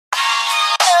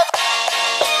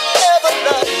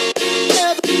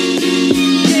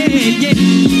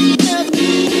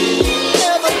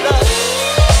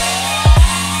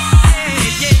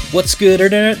What's good,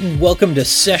 Internet, and welcome to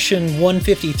session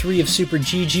 153 of Super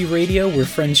GG Radio, where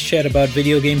friends chat about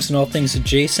video games and all things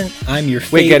adjacent. I'm your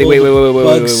favorite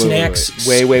Bug Snacks.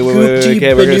 Wait. Okay,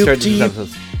 we're going to start this episode.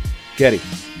 Getty,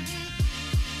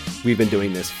 we've been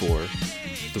doing this for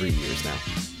 3 years now,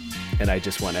 and I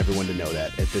just want everyone to know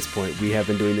that at this point, we have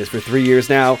been doing this for 3 years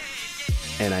now,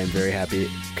 and I'm very happy.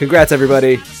 Congrats,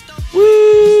 everybody.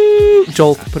 Woo!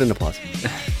 Joel, put an applause.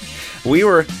 We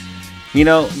were... You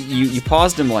know, you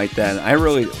paused him like that. I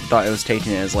really thought it was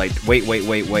taking it as like, wait.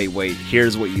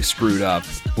 Here's what you screwed up.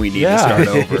 We need to start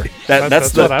over.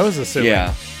 That's what I was assuming.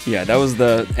 Yeah, that was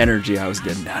the energy I was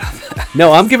getting out of that.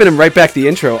 No, I'm giving him right back the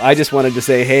intro. I just wanted to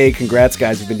say, hey, congrats,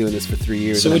 guys. We've been doing this for 3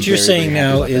 years. So what you're saying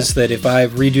now is that if I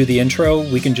redo the intro,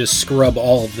 we can just scrub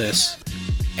all of this,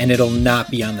 and it'll not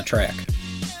be on the track.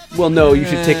 Well, no, you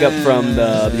should take up from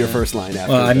your first line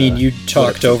after. Well, I mean, you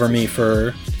talked over me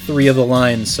for 3 of the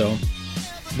lines, so...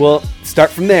 Well, start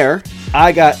from there.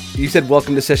 You said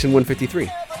welcome to session 153.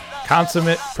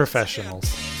 Consummate professionals.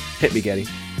 Hit me, Getty.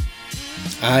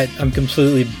 I'm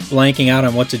completely blanking out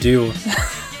on what to do.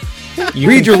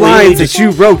 Read your lines that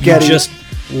you wrote, Getty. You just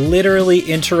literally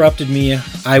interrupted me.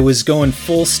 I was going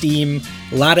full steam,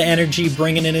 a lot of energy,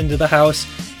 bringing it into the house,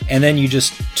 and then you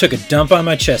just took a dump on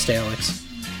my chest, Alex.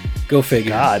 Go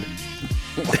figure. God.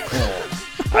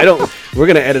 We're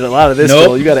going to edit a lot of this,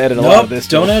 Joel. You got to edit a lot of this,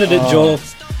 Joel. Don't edit it, Joel.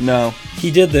 No.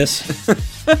 He did this.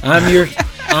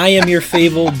 I am your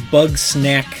favorite bug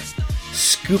snack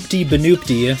scoopty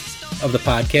banoopty of the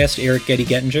podcast, Eric Getty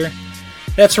Gettinger.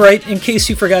 That's right, in case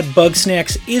you forgot, Bug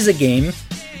Snacks is a game.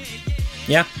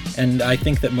 Yeah, and I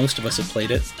think that most of us have played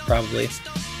it, probably.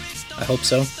 I hope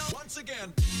so.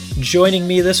 Joining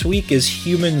me this week is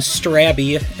human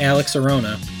strabby Alex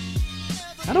Arona.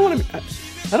 I don't want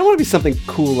to be something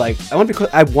cool like... I want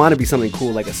to be something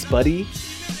cool like a Spuddy,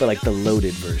 but like the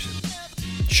loaded version.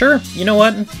 Sure, you know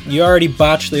what? You already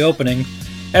botched the opening.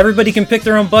 Everybody can pick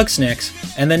their own Bug Snacks,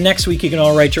 and then next week you can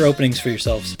all write your openings for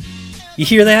yourselves. You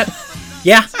hear that?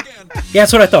 Yeah? Yeah,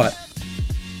 that's what I thought.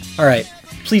 Alright,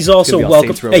 please also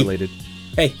welcome...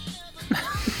 Hey.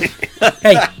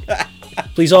 Hey.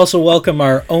 Please also welcome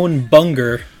our own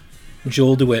bunger,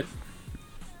 Joel DeWitt.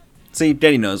 See,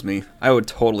 Daddy knows me. I would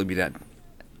totally be down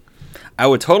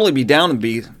to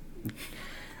be...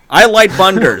 I like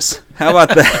bunders. How about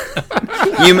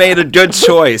that? You made a good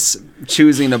choice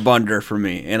choosing a bunder for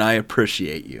me, and I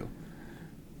appreciate you.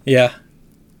 Yeah,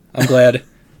 I'm glad.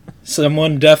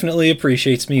 Someone definitely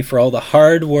appreciates me for all the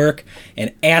hard work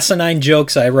and asinine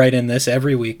jokes I write in this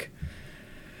every week.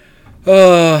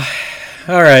 Oh,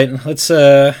 all right. Let's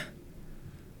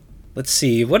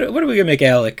see. What are we gonna make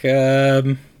Alec?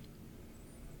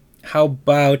 How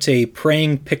about a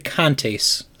praying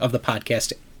picantes of the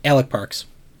podcast, Alec Parks?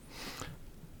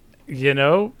 You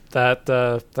know, that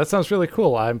sounds really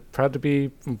cool. I'm proud to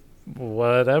be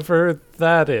whatever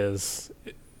that is,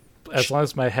 as long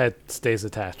as my head stays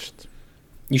attached.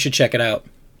 You should check it out.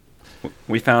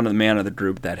 We found a man of the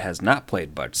group that has not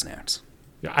played Bug Snacks.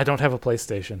 I don't have a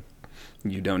PlayStation.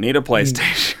 You don't need a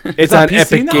PlayStation. It's on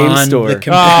Epic Game Store. The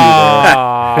computer.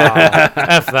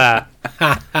 F that.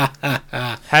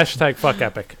 Hashtag fuck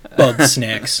Epic. Bug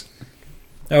Snacks.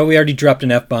 Oh, we already dropped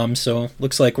an F-bomb, so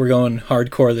looks like we're going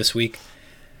hardcore this week.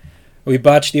 We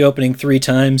botched the opening 3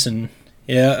 times, and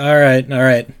yeah, all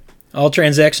right. All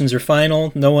transactions are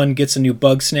final. No one gets a new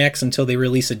Bug Snacks until they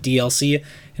release a DLC,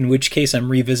 in which case I'm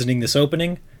revisiting this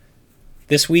opening.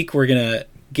 This week we're going to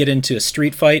get into a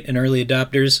street fight and early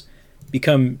adopters,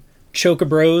 become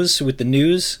Chocobros with the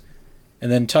news,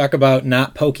 and then talk about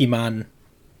not Pokemon,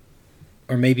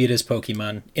 or maybe it is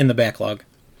Pokemon, in the backlog.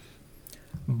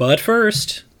 But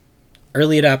first,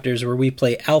 early adopters, where we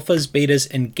play alphas, betas,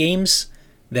 and games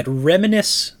that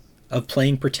reminisce of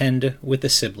playing pretend with a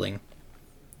sibling.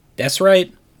 That's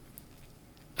right.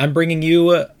 I'm bringing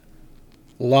you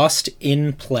Lost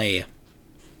in Play.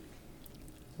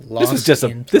 This was just a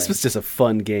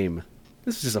fun game.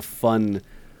 This was just a fun...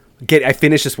 I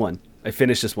finished this one.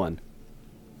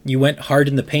 You went hard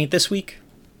in the paint this week?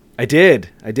 I did.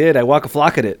 I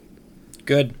waka-flocked it.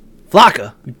 Good.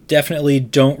 Flocka! Definitely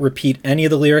don't repeat any of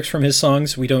the lyrics from his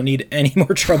songs. We don't need any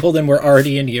more trouble than we're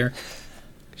already in here.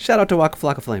 Shout out to Waka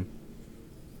Flocka Flame.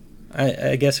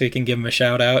 I guess we can give him a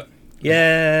shout out.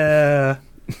 Yeah.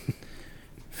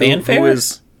 Fanfare?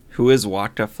 Who is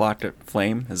Waka Flocka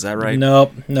Flame? Is that right?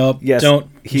 Nope. Yes. Don't.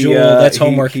 Joel, that's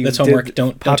homework. That's homework.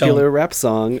 Don't popular rap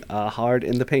song, Hard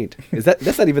in the Paint.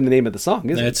 That's not even the name of the song,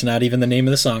 is it? It's not even the name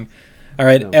of the song. All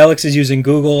right, no. Alex is using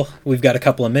Google. We've got a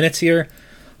couple of minutes here.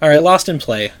 All right, Lost in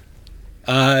Play.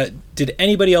 Did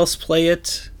anybody else play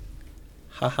it?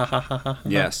 Ha ha ha ha ha.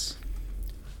 Yes.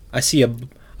 I see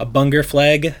a a Bunger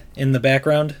flag in the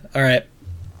background. All right.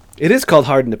 It is called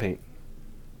Harden to Paint.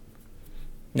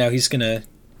 Now he's gonna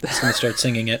start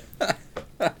singing it.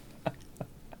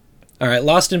 All right,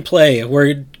 Lost in Play.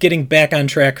 We're getting back on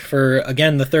track for,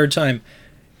 again, the third time.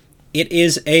 It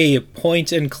is a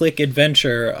point-and-click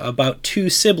adventure about two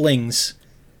siblings.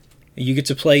 You get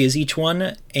to play as each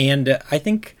one, and I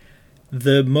think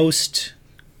the most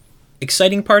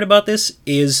exciting part about this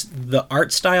is the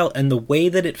art style and the way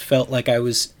that it felt like I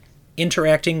was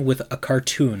interacting with a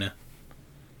cartoon.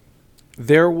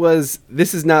 This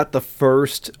is not the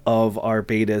first of our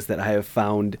betas that I have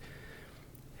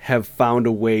found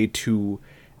a way to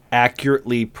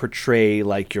accurately portray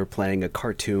like you're playing a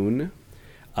cartoon.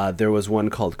 There was one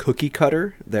called Cookie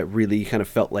Cutter that really kind of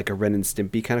felt like a Ren and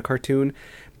Stimpy kind of cartoon.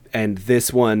 And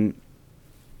this one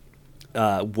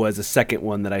was a second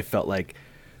one that I felt like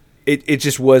it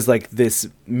just was like this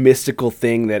mystical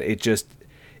thing that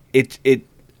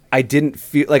I didn't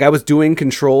feel like I was doing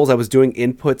controls. I was doing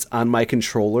inputs on my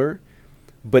controller.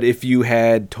 But if you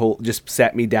had just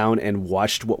sat me down and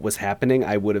watched what was happening,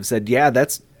 I would have said, yeah,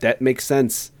 that makes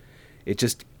sense. It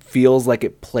just feels like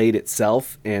it played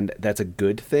itself, and that's a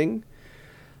good thing.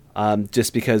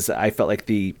 Just because I felt like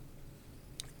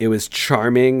it was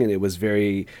charming, and it was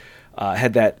very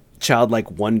had that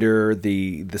childlike wonder.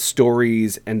 The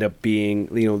stories end up being,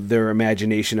 their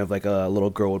imagination of like a little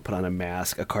girl would put on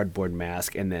a cardboard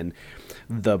mask, and then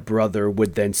the brother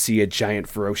would then see a giant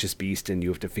ferocious beast, and you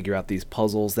have to figure out these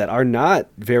puzzles that are not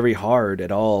very hard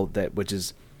at all, which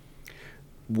is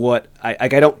what I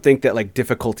don't think that like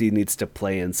difficulty needs to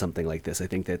play in something like this. I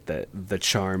think that the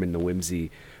charm and the whimsy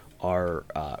are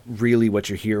really what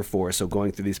you're here for. So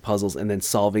going through these puzzles and then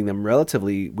solving them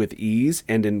relatively with ease,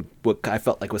 and in what I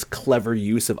felt like was clever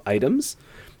use of items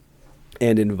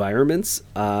and environments,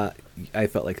 I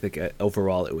felt like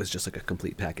overall it was just like a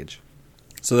complete package.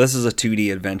 So this is a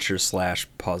 2D adventure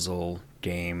 / puzzle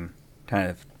game, kind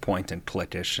of point and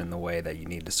clickish in the way that you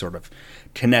need to sort of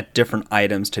connect different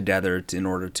items together in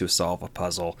order to solve a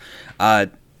puzzle.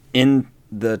 In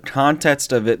the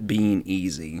context of it being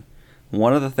easy,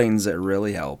 one of the things that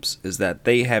really helps is that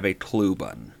they have a clue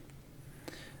button.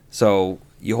 So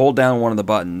you hold down one of the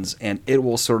buttons and it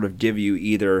will sort of give you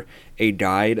either a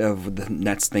guide of the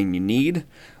next thing you need,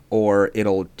 or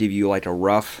it'll give you like a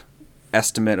rough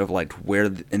estimate of like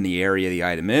where in the area the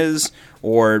item is,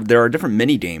 or there are different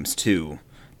mini games too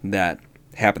that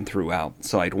happen throughout.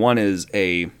 So like one is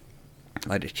a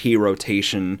key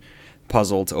rotation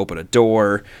puzzle to open a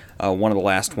door. One of the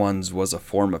last ones was a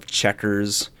form of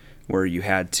checkers where you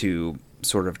had to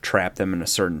sort of trap them in a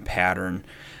certain pattern,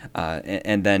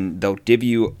 and then they'll give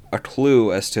you a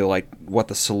clue as to like what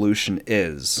the solution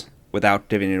is without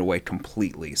giving it away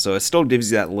completely. So it still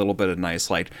gives you that little bit of nice,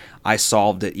 like, I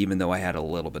solved it even though I had a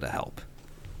little bit of help.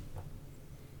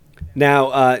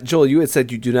 Now, Joel, you had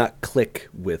said you do not click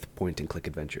with point-and-click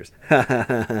adventures.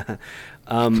 How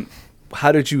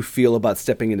did you feel about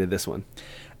stepping into this one?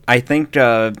 I think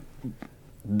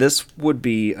this would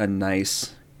be a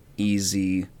nice,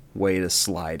 easy way to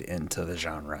slide into the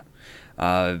genre.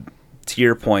 To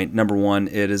your point, number one,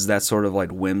 it is that sort of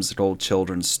like whimsical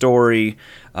children's story,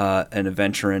 an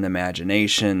adventure in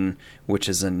imagination, which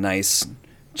is a nice,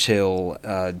 chill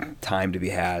time to be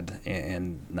had,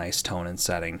 and nice tone and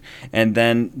setting. And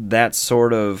then that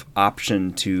sort of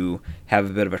option to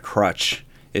have a bit of a crutch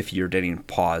if you're getting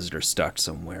paused or stuck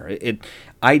somewhere.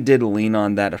 I did lean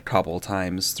on that a couple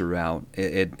times throughout.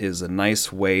 It is a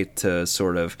nice way to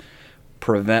sort of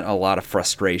prevent a lot of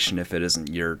frustration if it isn't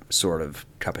your sort of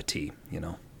cup of tea,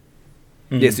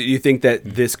 Mm-hmm. Yeah, so you think that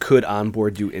this could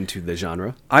onboard you into the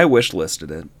genre? I wish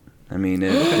listed it. I mean,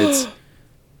 it's...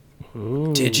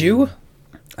 Ooh. Did you?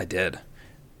 I did.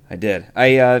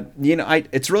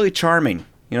 It's really charming.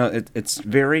 It's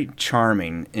very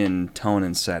charming in tone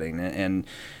and setting, and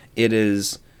it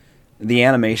is... The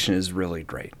animation is really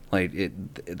great. Like, a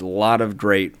lot of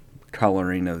great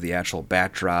coloring of the actual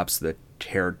backdrops. The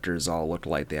characters all look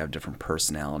like they have different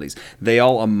personalities. They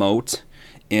all emote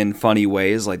in funny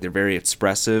ways, like they're very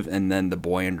expressive, and then the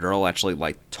boy and girl actually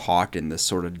like talk in this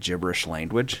sort of gibberish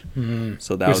language. Mm-hmm.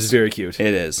 So that was very cute.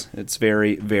 It is. It's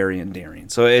very, very endearing.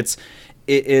 So it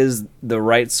is the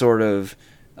right sort of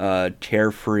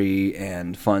carefree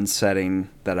and fun setting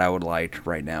that I would like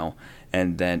right now,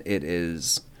 and then it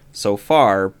is so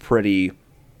far pretty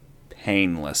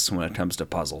painless when it comes to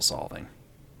puzzle solving.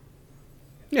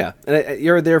 Yeah, and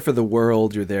you're there for the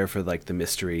world. You're there for like the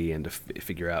mystery and to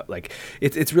figure out. Like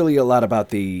it's really a lot about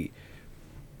for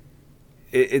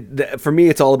me,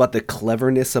 it's all about the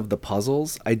cleverness of the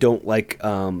puzzles. I don't like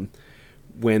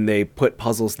when they put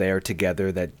puzzles there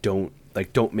together that don't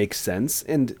like don't make sense.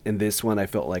 And in this one, I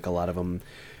felt like a lot of them,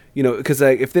 you know, because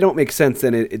if they don't make sense,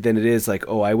 then it is like,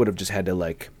 oh, I would have just had to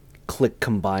like click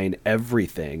combine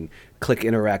everything, click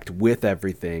interact with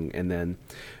everything, and then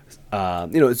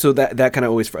you know, so that kind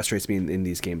of always frustrates me in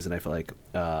these games. And I feel like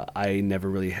I never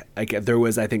really there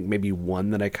was, I think, maybe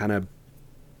one that I kind of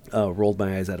rolled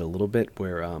my eyes at a little bit,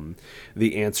 where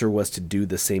the answer was to do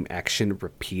the same action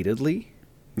repeatedly.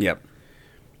 Yep.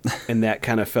 And that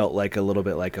kind of felt like a little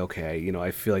bit like, okay, you know,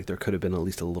 I feel like there could have been at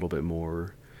least a little bit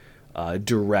more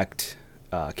direct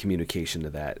communication to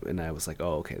that. And I was like,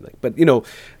 oh, okay. Like, but you know,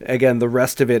 again, the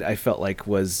rest of it I felt like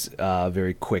was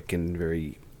very quick and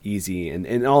very easy, and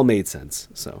it all made sense.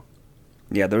 So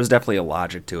yeah, there was definitely a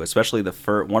logic to it. Especially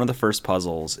one of the first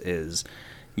puzzles is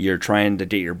you're trying to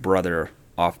get your brother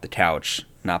off the couch,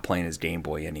 not playing his Game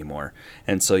Boy anymore,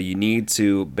 and so you need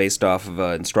to, based off of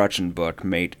an instruction book,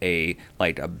 make a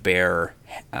bear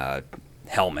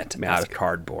helmet out of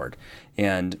cardboard.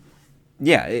 And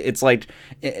yeah, it's like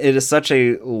it is such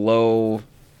a low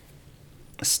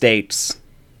stakes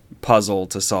puzzle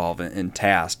to solve and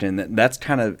task, and it's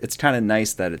kind of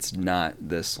nice that it's not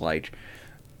this like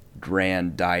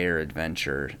grand dire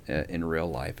adventure in real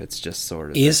life. It's just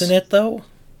sort of Isn't it though?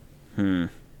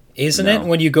 Isn't it?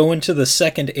 When you go into the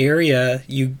second area,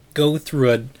 you go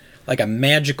through a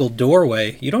magical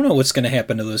doorway. You don't know what's going to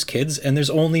happen to those kids, and there's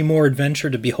only more adventure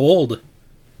to behold.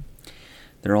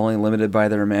 They're only limited by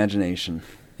their imagination.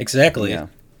 Exactly.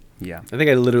 Yeah. I think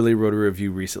I literally wrote a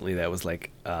review recently that was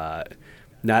like,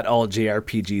 not all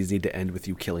JRPGs need to end with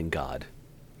you killing God.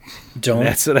 Don't.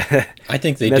 That's what I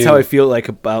think they do. That's how I feel like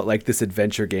about like this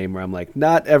adventure game, where I'm like,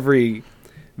 not every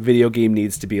video game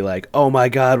needs to be like, oh my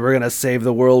God, we're gonna save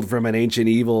the world from an ancient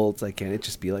evil. It's like, can it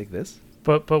just be like this?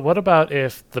 But what about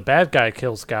if the bad guy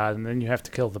kills God and then you have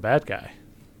to kill the bad guy?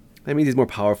 That means he's more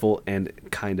powerful and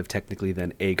kind of technically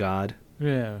than a god.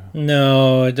 Yeah.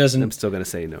 No, it doesn't. I'm still gonna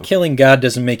say no. Killing God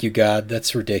doesn't make you God.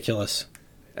 That's ridiculous.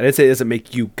 I didn't say it doesn't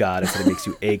make you God. I said it makes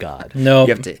you a god. No, you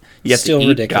have to eat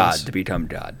ridiculous. God to become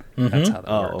God. Mm-hmm. That's how that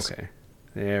works. Oh, okay.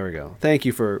 There we go. Thank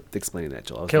you for explaining that,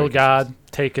 Joel. Kill God,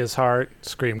 take his heart,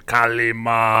 scream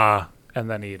Kalima, and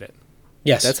then eat it.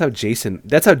 Yes. That's how Jason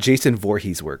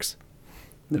Voorhees works.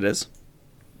 It is.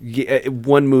 Yeah,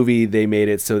 one movie they made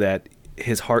it so that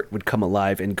his heart would come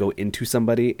alive and go into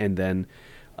somebody, and then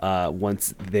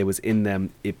once they was in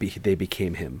them, they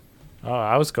became him. Oh,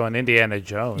 I was going Indiana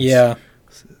Jones. Yeah.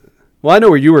 Well, I know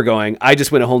where you were going. I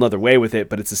just went a whole nother way with it,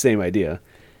 but it's the same idea.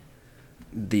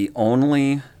 The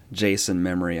only Jason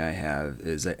memory I have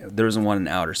is that there was one in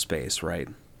outer space, right?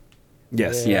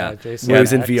 Yes. Yeah. Jason Where he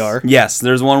was in X. VR. Yes,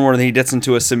 there's one where he gets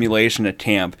into a simulation at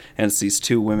camp, and it's these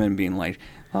two women being like,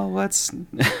 oh, let's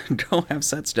go have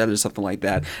sex together, something like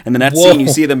that. And then that Whoa. scene, you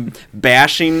see them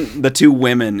bashing the two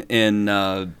women in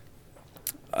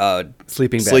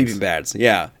sleeping bags.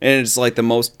 Yeah, and it's like the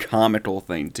most comical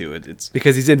thing to it. It's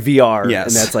Because he's in VR,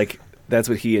 Yes. and that's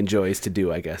what he enjoys to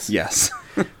do, I guess. yes.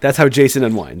 That's how Jason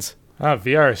unwinds. Oh,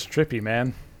 VR is trippy,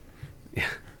 man.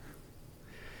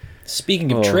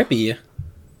 Speaking of trippy,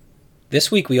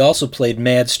 this week we also played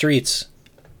Mad Streets.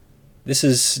 This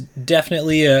is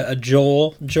definitely a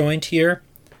Joel joint here.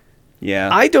 Yeah.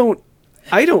 I don't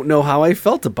know how I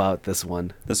felt about this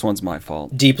one. This one's my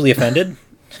fault. Deeply offended.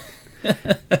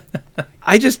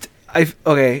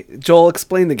 Okay, Joel,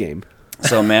 explain the game.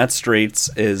 So Mad Streets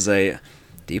is a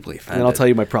deeply offended. And I'll tell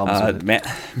you my problems with it.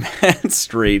 Mad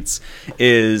Streets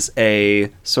is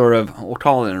a sort of, we'll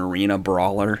call it an arena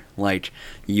brawler. Like,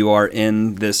 you are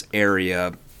in this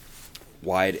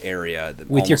wide area.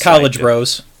 With your college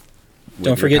bros.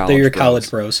 Don't forget they're your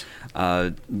college bros.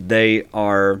 They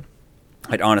are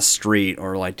like on a street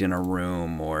or like in a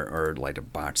room or like a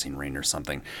boxing ring or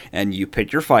something. And you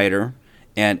pick your fighter,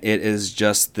 and it is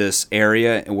just this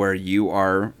area where you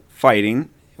are fighting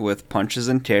with punches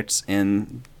and kicks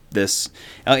in this.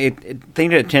 Thing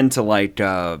that tend to like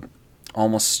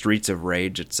almost Streets of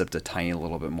Rage, except a tiny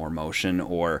little bit more motion.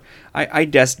 Or I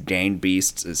guess Gang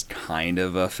Beasts is kind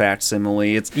of a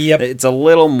facsimile. It's a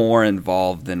little more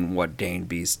involved than what Gang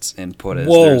Beasts input is.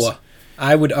 Whoa,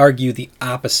 I would argue the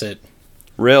opposite.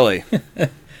 Really?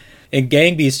 In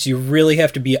Gang Beasts, you really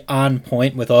have to be on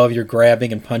point with all of your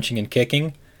grabbing and punching and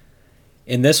kicking.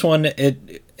 In this one,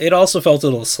 it also felt a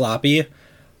little sloppy,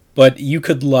 but you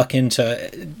could luck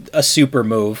into a super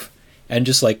move and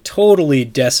just like totally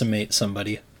decimate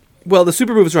somebody. Well, the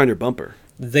super moves are on your bumper.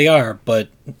 They are, but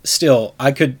still,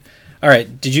 I could. All right,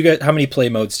 how many play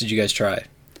modes did you guys try?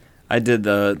 I did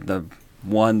the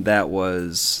one that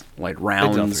was like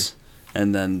rounds,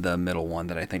 and then the middle one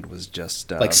that I think was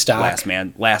just like stock?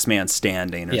 last man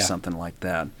standing or something like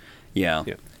that. Yeah.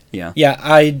 Yeah,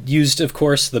 I used, of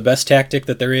course, the best tactic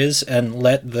that there is and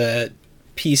let the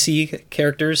PC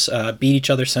characters beat each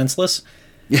other senseless,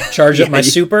 charge up my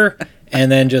super,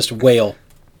 and then just wail.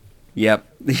 Yep,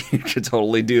 you should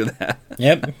totally do that.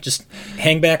 Yep, just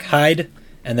hang back, hide,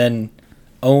 and then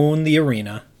own the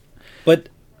arena. But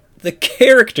the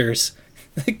characters,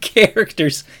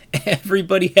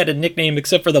 everybody had a nickname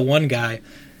except for the one guy.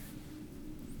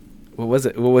 What was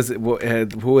it? What was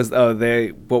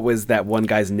that one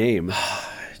guy's name?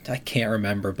 I can't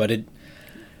remember, but it...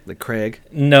 Like Craig?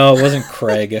 No, it wasn't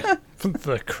Craig.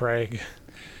 The Craig.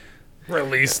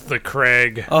 Release the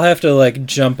Craig. I'll have to,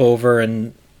 jump over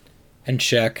and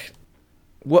check.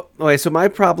 Okay, so my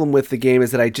problem with the game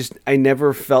is that I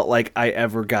never felt like I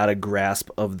ever got a grasp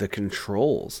of the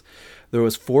controls. There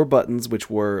was 4 buttons, which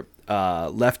were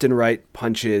left and right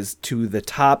punches to the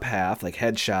top half, like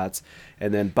headshots,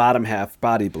 and then bottom half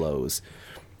body blows.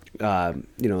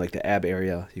 Like the ab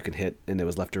area you can hit, and it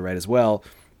was left or right as well.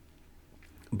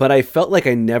 But I felt like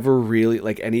I never really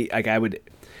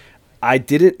I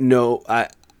didn't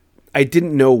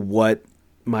know what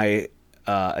my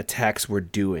attacks were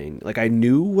doing. Like I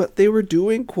knew what they were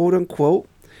doing, quote unquote,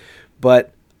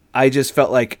 but I just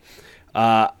felt like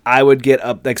I would get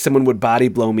up, like someone would body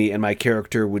blow me and my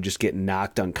character would just get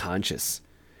knocked unconscious.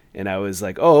 And I was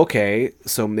like, oh, okay,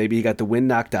 so maybe he got the wind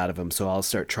knocked out of him, so I'll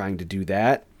start trying to do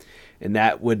that. And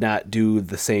that would not do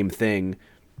the same thing.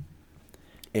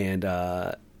 And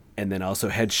then also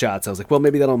headshots, I was like, well,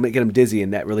 maybe that'll get him dizzy,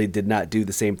 and that really did not do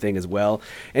the same thing as well.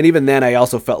 And even then, I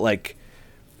also felt like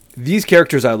these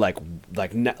characters are like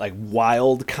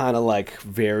wild, kind of like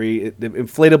very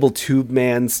inflatable tube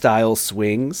man style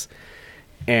swings,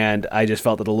 and I just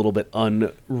felt it a little bit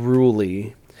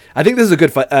unruly. I think this is a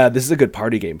good this is a good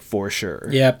party game for sure.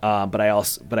 Yeah. But I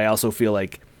also feel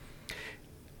like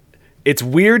it's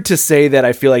weird to say that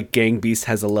I feel like Gang Beasts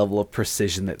has a level of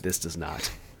precision that this does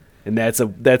not. And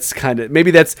that's kind of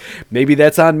maybe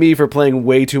that's on me for playing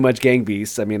way too much Gang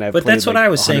Beasts. I mean, but that's what I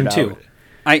was saying too.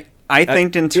 I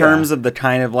think in terms of the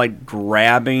kind of like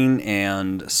grabbing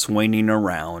and swinging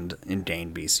around in Gang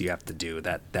Beasts you have to do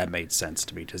that made sense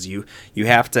to me, because you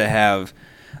have to have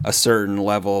a certain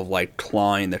level of like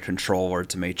clawing the controller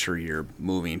to make sure you're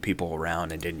moving people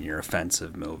around and getting your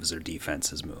offensive moves or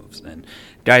defensive moves. And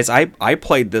guys, I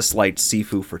played this like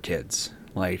Sifu for kids.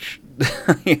 Like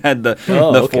you had the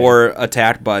 4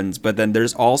 attack buttons, but then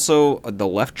there's also the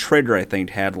left trigger I think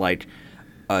had like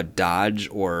a dodge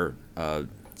or a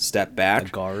step back, a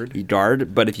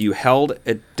guard. But if you held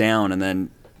it down and then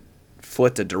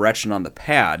flipped a direction on the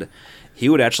pad, he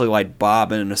would actually like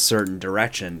bob in a certain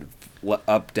direction,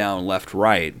 up, down, left,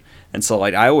 right. And so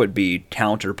like I would be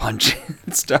counter punching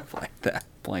and stuff like that,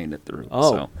 playing it through.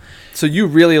 So you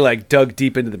really like dug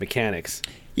deep into the mechanics.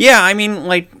 Yeah, I mean,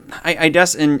 like, I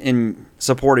guess in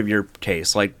support of your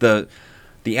case, like the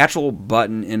actual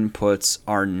button inputs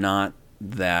are not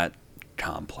that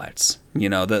complex. You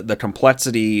know, the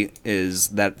complexity is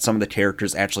that some of the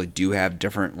characters actually do have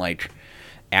different like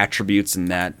attributes, in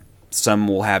that some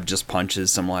will have just punches,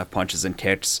 some will have punches and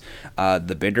kicks.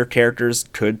 The bigger characters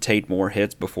could take more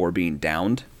hits before being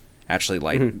downed. Actually,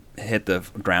 like hit the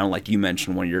ground, like you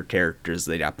mentioned, one of your characters,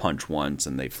 they got punched once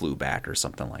and they flew back or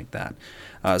something like that.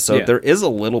 There is a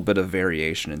little bit of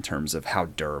variation in terms of how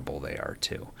durable they are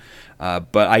too.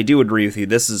 But I do agree with you.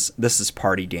 This is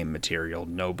party game material.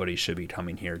 Nobody should be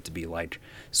coming here to be like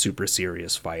super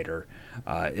serious fighter.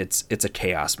 It's a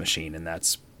chaos machine, and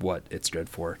that's what it's good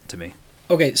for to me.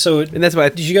 Okay, so and that's why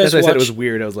did you guys watch, I said it was watch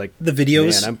weird. I was like, the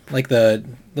videos, like the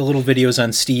little videos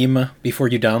on Steam before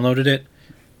you downloaded it?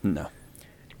 No.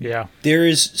 Yeah. There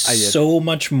is so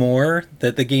much more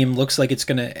that the game looks like it's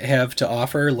going to have to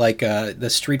offer, like the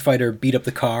Street Fighter beat up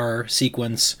the car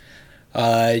sequence.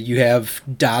 You have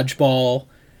dodgeball.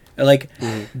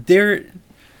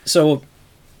 So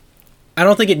I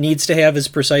don't think it needs to have as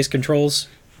precise controls.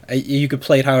 You could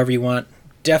play it however you want.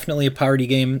 Definitely a party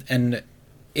game, and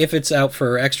if it's out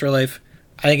for Extra Life,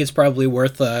 I think it's probably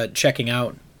worth checking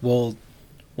out. We'll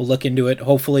look into it.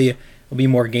 Hopefully there'll be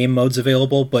more game modes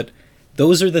available, but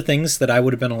those are the things that I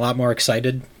would have been a lot more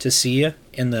excited to see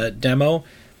in the demo,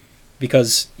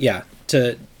 because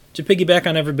to piggyback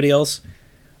on everybody else,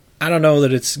 I don't know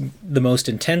that it's the most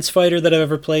intense fighter that I've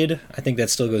ever played. I think that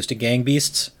still goes to Gang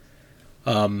Beasts,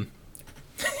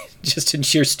 just in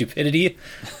sheer stupidity,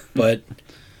 but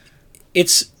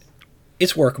it's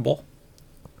workable,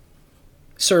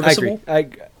 serviceable. I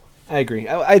agree.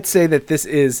 I'd say that this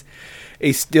is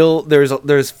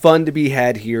there's fun to be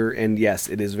had here, and yes,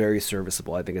 it is very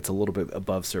serviceable. I think it's a little bit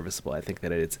above serviceable. I think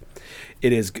that it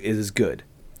is good.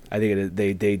 I think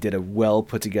they did a well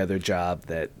put together job.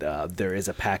 That there is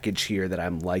a package here that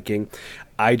I'm liking.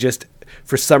 I just,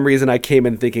 for some reason, I came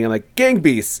in thinking I'm like Gang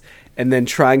Beasts, and then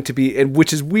trying to be, and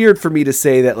which is weird for me to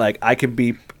say that like I can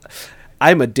be.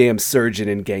 I'm a damn surgeon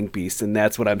in Gang Beasts, and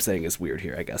that's what I'm saying is weird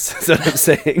here, I guess. That's what I'm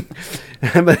saying.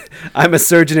 I'm a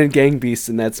surgeon in Gang Beasts,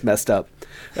 and that's messed up.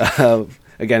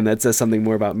 Again, that says something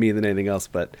more about me than anything else.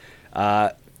 But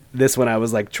this one, I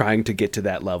was like trying to get to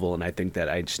that level, and I think that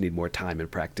I just need more time and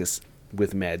practice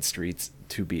with Mad Streets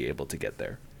to be able to get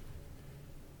there.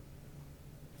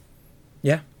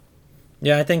 Yeah.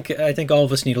 Yeah, I think all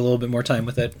of us need a little bit more time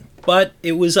with it. But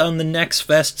it was on the next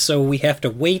fest, so we have to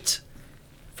wait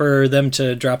for them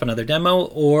to drop another demo,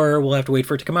 or we'll have to wait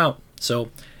for it to come out. So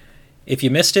if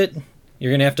you missed it, you're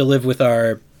going to have to live with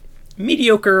our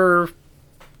mediocre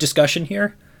discussion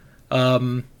here.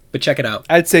 But check it out.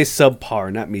 I'd say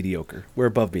subpar, not mediocre. We're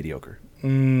above mediocre.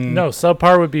 No,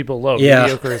 subpar would be below. Yeah.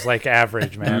 Mediocre is like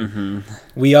average, man. Mm-hmm.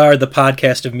 We are the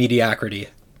podcast of mediocrity.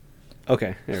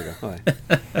 Okay, there we go. All right.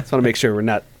 Just want to make sure we're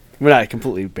not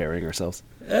completely burying ourselves.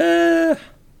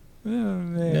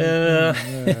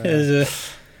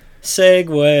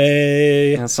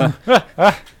 Segue.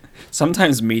 Yeah,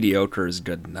 sometimes mediocre is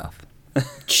good enough.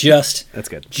 That's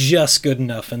good. Just good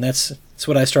enough, and that's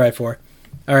what I strive for.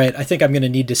 All right, I think I'm going to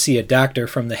need to see a doctor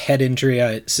from the head injury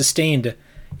I sustained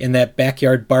in that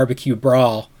backyard barbecue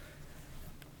brawl.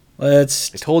 I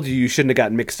told you shouldn't have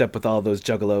gotten mixed up with all those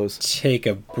juggalos. Take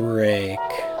a break.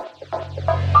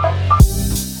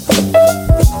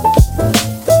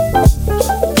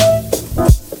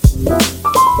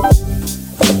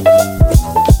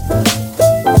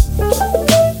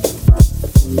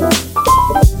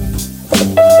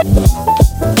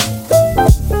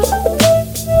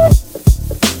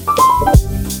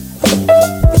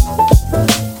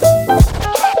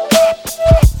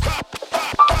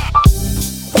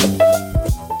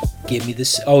 Give me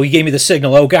this. Oh, he gave me the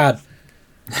signal. Oh, God.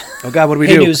 Oh, God, what do we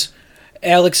Hey, do? News.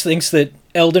 Alex thinks that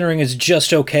Elden Ring is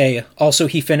just okay. Also,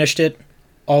 he finished it.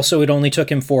 Also, it only took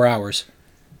him 4 hours.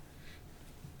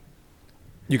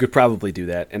 You could probably do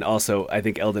that. And also, I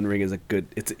think Elden Ring is a good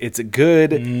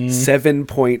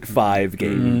 7.5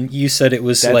 game. You said it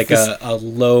was That's like a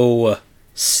low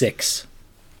 6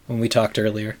 when we talked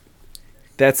earlier.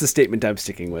 That's the statement I'm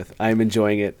sticking with. I'm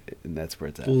enjoying it, and that's where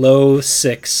it's at. Low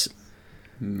 6.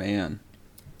 Man.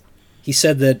 He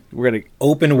said that We're gonna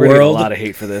open get a world, lot of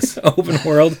hate for this. open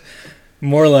world,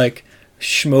 more like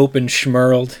schmope and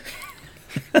schmerled.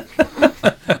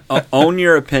 Own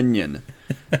your opinion.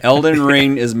 Elden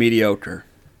Ring is mediocre.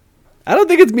 I don't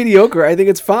think it's mediocre. I think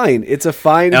it's fine. It's a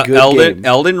fine, good game.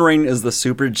 Elden Ring is the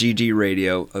Super GG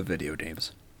radio of video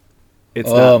games.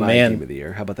 It's Oh, not my man. game of the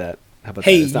year. How about that?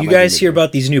 Hey, It's not you my game guys of the hear year.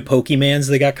 about these new Pokemans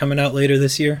they got coming out later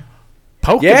this year?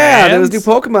 Pokemon. Yeah, those new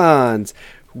Pokemons.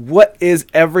 What is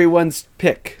everyone's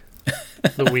pick?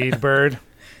 The Weed Bird.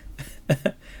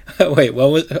 Wait, what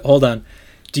was? Hold on.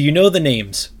 Do you know the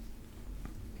names?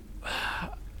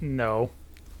 No.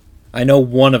 I know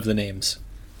one of the names.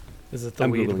 Is it the I'm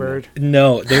Weed Googling Bird?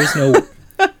 No, there's no.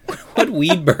 What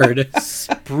weed bird?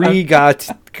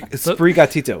 Sprigatito.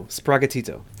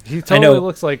 He I totally know.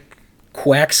 looks like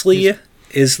Quaxley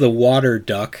is the water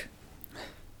duck.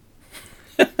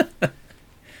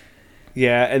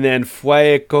 Yeah, and then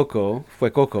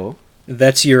Fuecoco,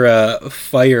 That's your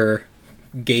fire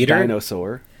gator.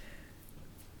 dinosaur.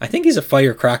 I think he's a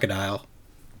fire crocodile.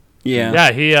 Yeah.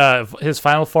 yeah. He his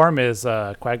final form is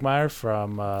Quagmire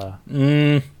from. I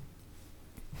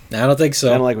don't think so.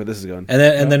 I don't like where this is going.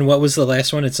 And then what was the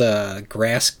last one? It's a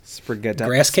grass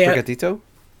Grass cat? Sprigatito?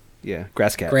 Yeah,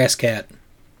 grass cat. grass cat.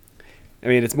 I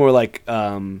mean, it's more like,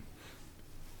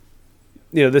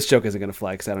 this joke isn't going to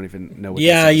fly because I don't even know what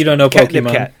Yeah, this is. you don't know Catnip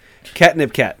Pokemon. cat.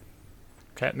 Catnip cat.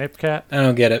 Catnip Cat. I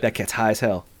don't get it. That cat's high as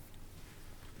hell.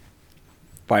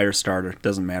 Firestarter.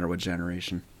 Doesn't matter what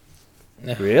generation.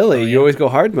 Really? Oh, You yeah. always go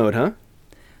hard mode, huh?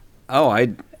 Oh,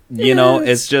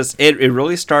 it's just, it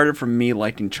really started from me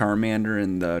liking Charmander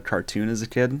in the cartoon as a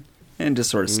kid. And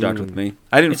just sort of stuck with me.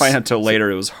 I didn't find out until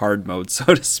later it was hard mode,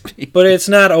 so to speak. But it's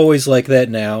not always like that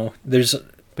now. There's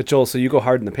But Joel, so you go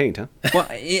hard in the paint, huh? Well,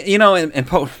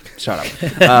 shut up.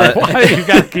 Why you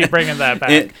gotta keep bringing that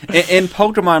back? In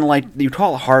Pokemon, like, you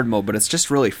call it hard mode, but it's just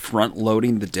really front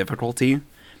loading the difficulty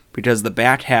because the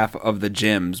back half of the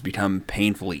gyms become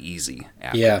painfully easy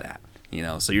after that.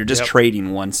 So you're just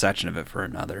trading one section of it for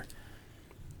another.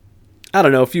 I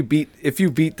don't know. If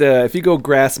you go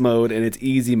grass mode and it's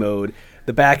easy mode,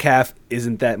 the back half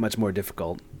isn't that much more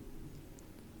difficult.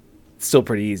 It's still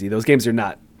pretty easy. Those games are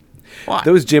not. Why?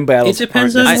 Those gym it battles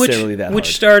depends aren't on necessarily that which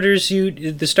hard. starters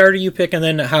the starter you pick and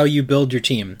then how you build your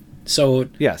team. So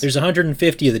Yes. there's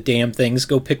 150 of the damn things.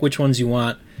 Go pick which ones you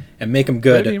want and make them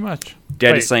good. Pretty much.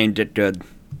 Dead Wait, is saying did good.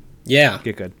 Yeah.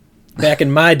 Get good. Back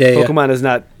in my day. Pokemon is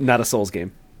not a Souls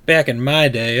game. Back in my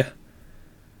day.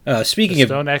 Speaking just of...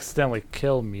 don't accidentally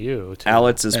kill Mew. Too.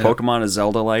 Alex, is Yeah. Pokemon a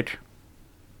Zelda-like?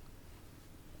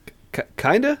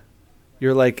 Kinda.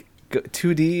 You're like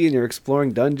 2D and you're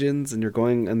exploring dungeons and you're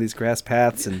going on these grass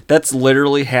paths and That's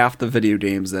literally half the video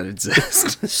games that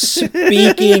exist.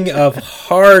 Speaking of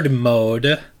hard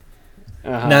mode...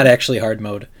 Not actually hard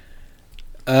mode.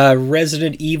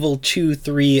 Resident Evil 2,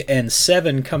 3, and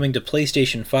 7 coming to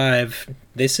PlayStation 5.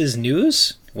 This is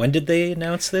news? When did they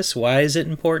announce this? Why is it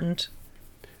important?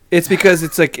 it's because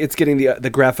it's like it's getting the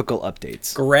graphical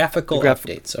updates Graphical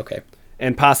updates. Okay.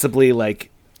 and possibly like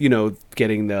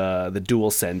getting the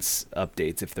DualSense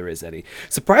updates if there is any.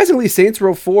 Surprisingly, Saints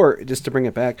Row 4, just to bring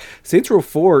it back, Saints Row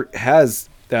 4 has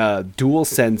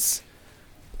DualSense.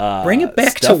 Bring it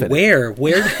back to stuff in it. where?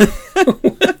 Where?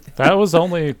 That was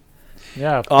only,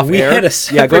 yeah. Off We air. had a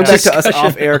Yeah, going back to separate us discussion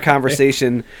off-air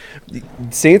conversation,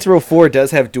 Saints Row 4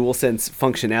 does have DualSense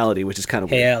functionality, which is kind of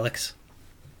Hey, weird. Alex.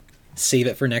 Save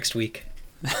it for next week.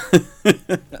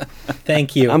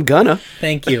 Thank you. I'm gonna.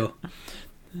 Thank you.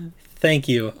 Thank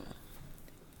you.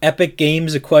 Epic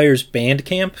Games acquires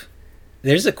Bandcamp?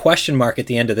 There's a question mark at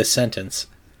the end of this sentence.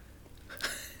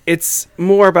 It's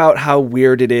more about how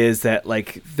weird it is that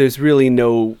like there's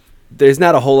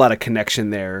not a whole lot of connection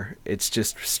there. It's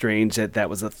just strange that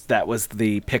was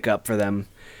the pickup for them.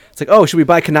 It's like, oh, should we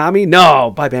buy Konami?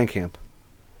 No, buy Bandcamp.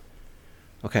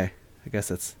 Okay, I guess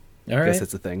that's All right. a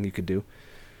thing you could do.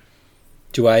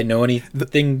 Do I know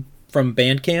anything from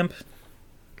Bandcamp?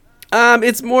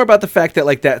 It's more about the fact that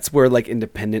like that's where like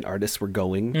independent artists were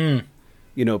going.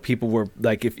 Mm. People were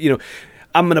like, if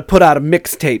I'm gonna put out a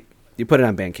mixtape, you put it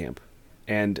on Bandcamp,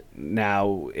 and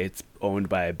now it's owned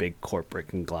by a big corporate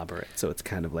conglomerate. So it's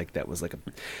kind of like that was like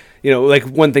like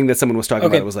one thing that someone was talking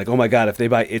about was like, oh my god, if they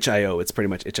buy itch.io, it's pretty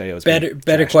much itch.io's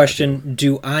Better question.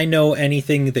 Do I know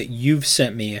anything that you've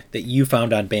sent me that you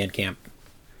found on Bandcamp?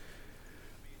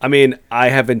 I mean, I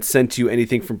haven't sent you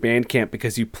anything from Bandcamp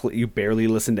because you barely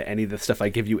listen to any of the stuff I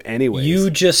give you anyways. You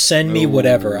just send me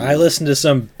whatever. I listened to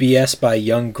some BS by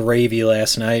Young Gravy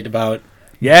last night about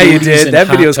Yeah, you booties did. in That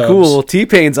hot video's tubs. cool.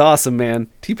 T-Pain's awesome, man.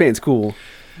 T-Pain's cool.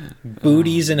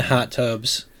 Booties in hot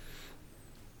tubs.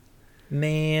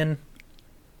 Man.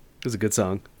 It was a good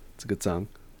song. It's a good song.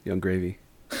 Young Gravy.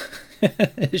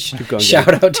 going,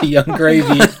 Shout out to Young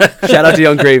Gravy. Shout out to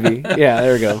Young Gravy. Yeah,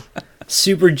 there we go.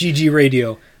 Super GG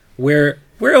Radio. We're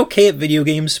okay at video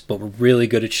games, but we're really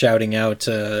good at shouting out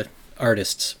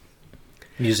artists,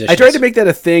 musicians. I tried to make that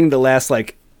a thing the last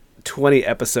like 20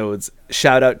 episodes.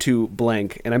 Shout out to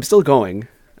blank, and I'm still going.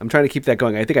 I'm trying to keep that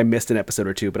going. I think I missed an episode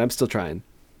or two, but I'm still trying.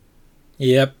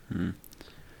 Yep.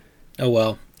 Oh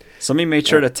well. Somebody made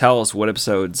sure to tell us what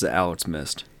episodes Alex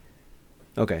missed.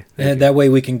 Okay. And that way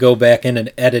we can go back in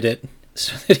and edit it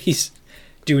so that he's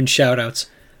doing shout outs.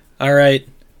 All right.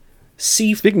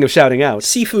 Speaking of shouting out,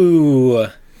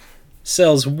 Sifu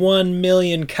sells 1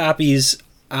 million copies.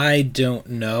 I don't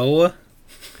know.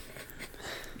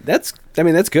 that's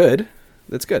good.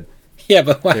 That's good. Yeah,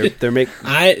 but why? They're making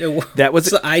that was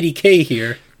the IDK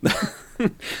here.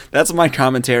 That's my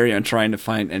commentary on trying to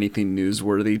find anything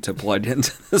newsworthy to plug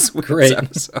into this week's Great.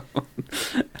 episode.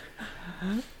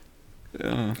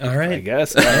 All right. I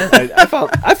guess. I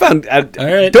found. All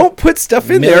right. Don't put stuff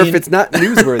in there if it's not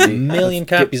newsworthy. Million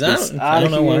Let's copies. get this I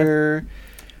don't know why. here.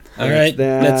 All right.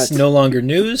 That's no longer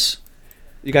news.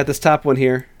 You got this top one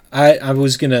here. I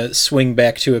was going to swing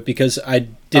back to it because I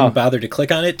didn't bother to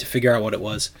click on it to figure out what it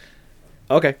was.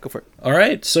 Okay, go for it. All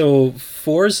right. So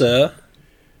Forza,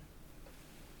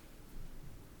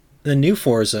 the new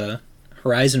Forza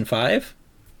Horizon 5.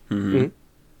 Mm-hmm.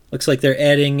 Looks like they're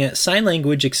adding sign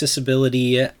language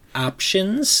accessibility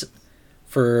options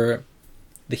for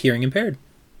the hearing impaired.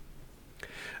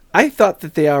 I thought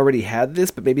that they already had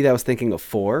this, but maybe that was thinking of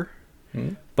 4.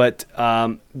 But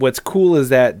what's cool is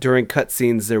that during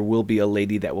cutscenes, there will be a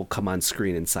lady that will come on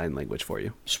screen in sign language for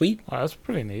you. Sweet. Oh, that's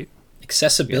pretty neat.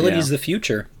 Accessibility is the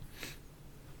future.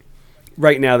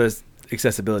 Right now, there's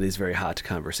accessibility is very hot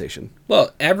conversation.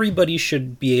 Well, everybody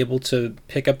should be able to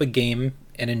pick up a game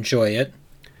and enjoy it.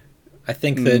 I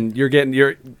think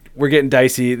that We're getting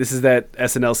dicey. This is that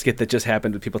SNL skit that just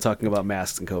happened with people talking about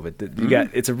masks and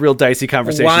COVID. It's a real dicey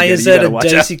conversation. why that is you that gotta a watch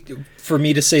dicey out. for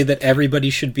me to say that everybody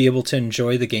should be able to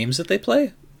enjoy the games that they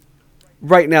play?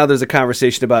 Right now, there's a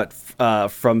conversation about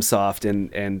FromSoft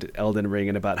and Elden Ring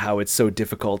and about how it's so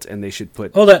difficult and they should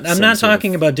put. Hold on, I'm some not sort of-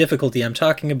 talking about difficulty. I'm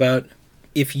talking about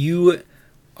if you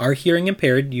are hearing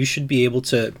impaired, you should be able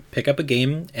to pick up a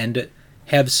game and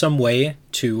have some way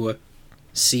to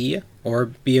see or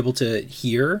be able to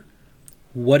hear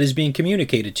what is being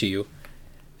communicated to you.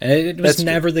 And it was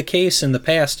never the case in the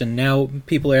past, and now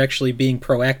people are actually being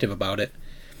proactive about it.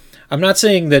 I'm not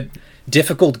saying that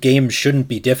difficult games shouldn't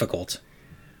be difficult.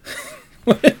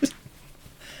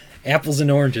 Apples and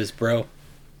oranges, bro.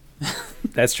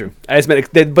 That's true. I just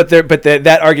meant,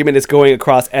 that argument is going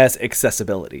across as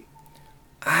accessibility.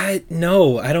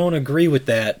 No, I don't agree with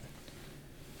that.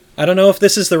 I don't know if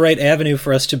this is the right avenue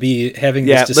for us to be having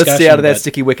this discussion. Let's stay out of that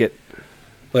sticky wicket.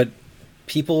 But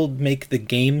people make the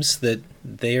games that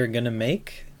they are going to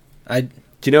make. Do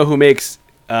you know who makes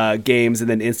games and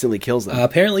then instantly kills them?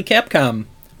 Apparently Capcom.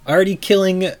 Already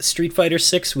killing Street Fighter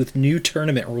 6 with new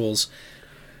tournament rules.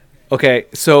 Okay,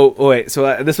 so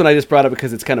this one I just brought up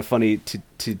because it's kind of funny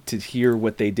to hear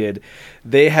what they did.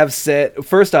 They have said,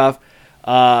 first off,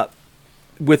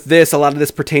 with this, a lot of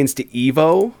this pertains to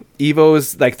Evo.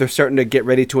 Evo's like they're starting to get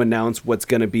ready to announce what's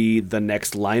going to be the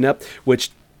next lineup. Which,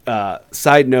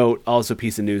 side note, also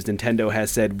piece of news: Nintendo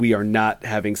has said we are not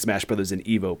having Smash Brothers in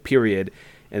Evo. Period.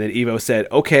 And then Evo said,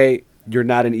 "Okay, you're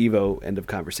not in Evo." End of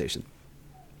conversation.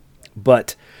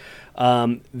 But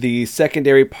the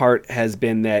secondary part has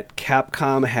been that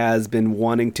Capcom has been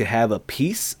wanting to have a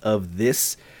piece of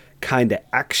this kind of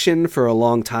action for a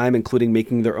long time, including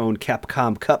making their own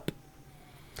Capcom Cup.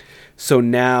 So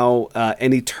now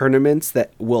any tournaments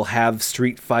that will have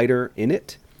Street Fighter in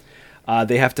it,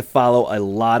 they have to follow a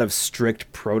lot of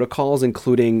strict protocols,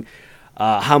 including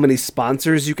how many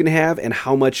sponsors you can have and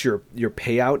how much your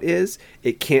payout is.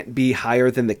 It can't be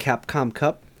higher than the Capcom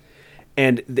Cup.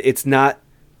 And it's not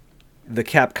the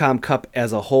Capcom Cup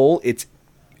as a whole, it's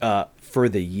for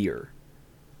the year.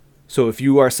 So if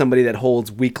you are somebody that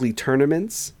holds weekly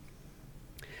tournaments,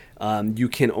 you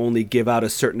can only give out a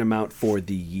certain amount for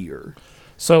the year.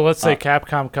 So let's say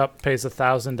Capcom Cup pays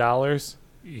 $1,000.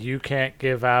 You can't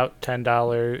give out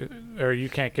 $10, or you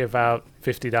can't give out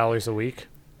 $50 a week.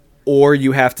 Or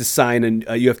you have to sign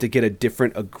you have to get a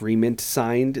different agreement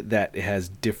signed that has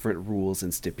different rules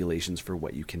and stipulations for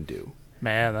what you can do.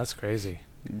 Man, that's crazy.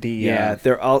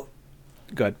 They're all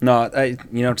good. No,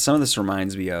 some of this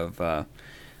reminds me of I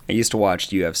used to watch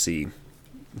UFC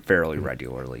fairly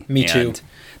regularly. Me too.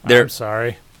 I'm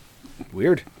sorry.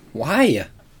 Weird. Why?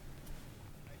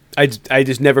 I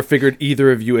just never figured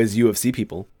either of you as UFC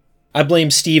people. I blame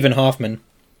Steve and Hoffman.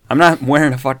 I'm not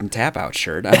wearing a fucking tap out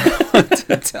shirt. I don't know what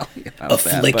to tell you about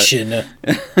Affliction.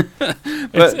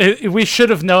 We should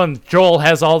have known Joel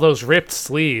has all those ripped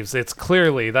sleeves. It's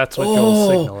clearly that's what Joel's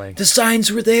signaling. The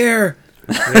signs were there.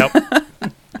 Yep.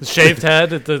 The shaved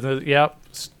head. Yep.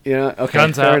 Yeah. Okay.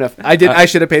 Guns fair out. enough. I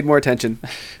should have paid more attention.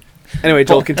 Anyway,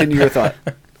 Joel, continue your thought.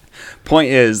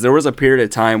 Point is, there was a period of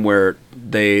time where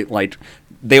they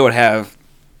would have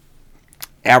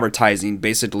advertising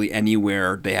basically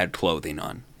anywhere they had clothing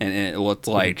on, and it looked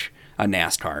like a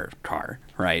NASCAR car,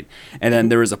 right? And then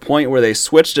there was a point where they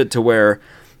switched it to where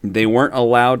they weren't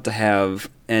allowed to have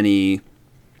any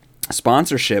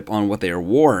sponsorship on what they were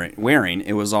wearing.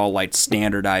 It was all like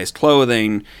standardized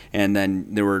clothing, and then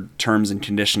there were terms and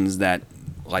conditions that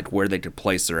like where they could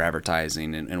place their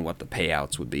advertising and what the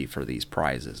payouts would be for these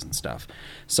prizes and stuff.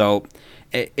 So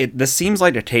this seems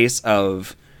like a case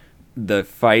of the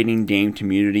fighting game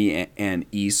community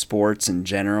and esports in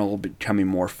general becoming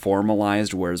more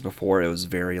formalized, whereas before it was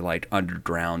very like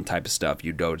underground type of stuff.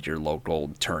 You'd go to your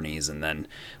local tourneys and then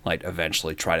like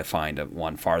eventually try to find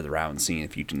one farther out and seeing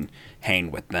if you can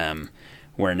hang with them,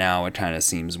 where now it kind of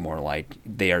seems more like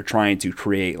they are trying to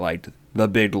create like the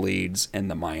big leagues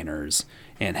and the minors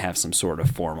and have some sort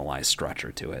of formalized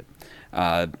structure to it.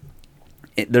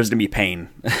 There's going to be pain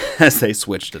as they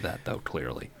switch to that, though,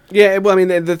 clearly. Yeah, well, I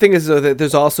mean, the thing is, though, that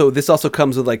this also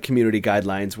comes with like community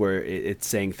guidelines where it's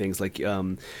saying things like,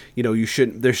 you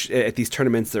shouldn't. At these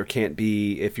tournaments, there can't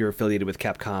be, if you're affiliated with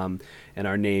Capcom and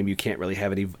our name, you can't really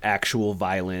have any actual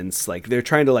violence. Like they're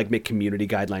trying to like make community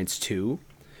guidelines too.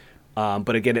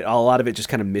 But again, a lot of it just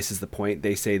kind of misses the point.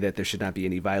 They say that there should not be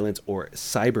any violence or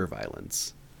cyber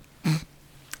violence.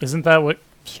 Isn't that what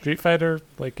Street Fighter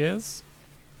like is?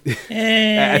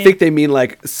 I think they mean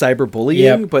like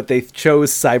cyberbullying, but they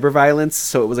chose cyber violence,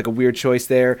 so it was like a weird choice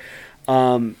there.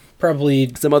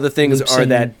 Probably some other things are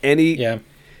that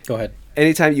go ahead.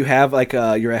 Anytime you have like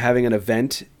you're having an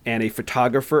event and a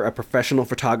professional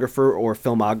photographer or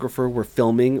filmographer were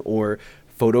filming or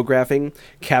photographing,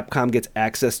 Capcom gets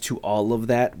access to all of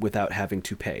that without having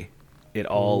to pay. It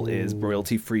all is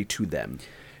royalty free to them.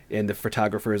 And the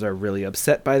photographers are really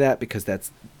upset by that because that's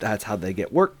how they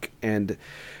get work, and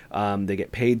they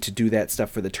get paid to do that stuff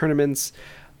for the tournaments.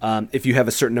 If you have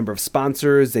a certain number of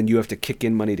sponsors, then you have to kick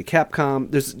in money to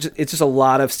Capcom. It's just a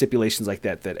lot of stipulations like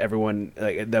that everyone,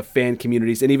 like the fan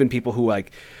communities, and even people who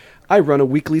like, I run a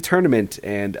weekly tournament,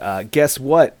 and guess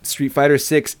what? Street Fighter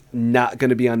 6 not going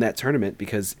to be on that tournament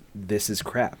because this is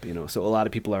crap, you know. So a lot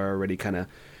of people are already kind of,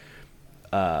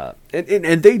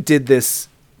 and they did this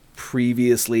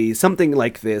previously, something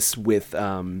like this with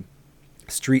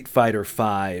Street Fighter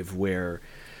 5, where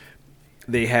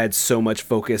they had so much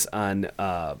focus on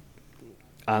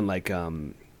like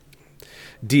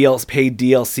paid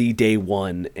DLC day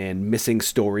one and missing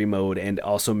story mode, and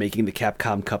also making the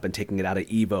Capcom Cup and taking it out of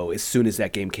Evo as soon as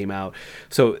that game came out.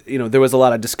 So, you know, there was a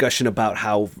lot of discussion about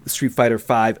how Street Fighter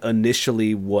V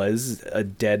initially was a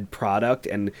dead product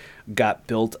and got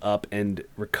built up and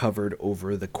recovered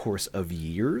over the course of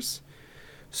years.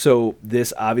 So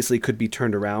this obviously could be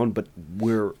turned around, but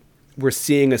we're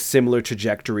seeing a similar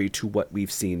trajectory to what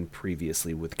we've seen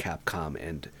previously with Capcom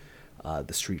and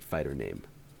the Street Fighter name.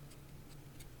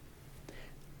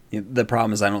 The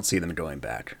problem is I don't see them going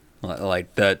back.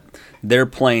 Like that, they're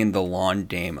playing the long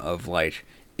game of like,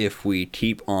 if we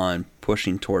keep on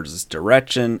pushing towards this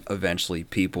direction, eventually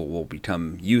people will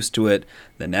become used to it.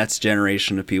 The next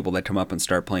generation of people that come up and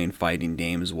start playing fighting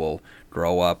games will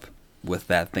grow up with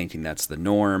that thinking that's the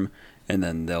norm, and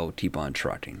then they'll keep on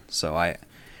trucking. So I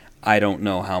don't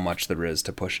know how much there is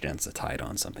to push against the tide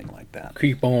on something like that.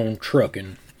 Keep on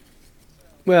trucking.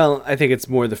 Well, I think it's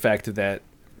more the fact that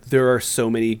there are so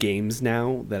many games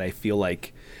now that I feel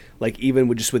like even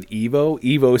with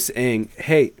Evo saying,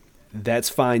 hey, that's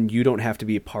fine, you don't have to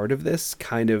be a part of this,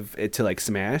 kind of to like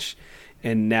Smash.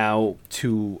 And now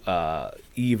to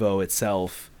Evo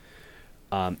itself,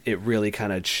 it really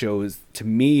kind of shows to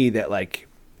me that like,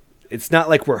 it's not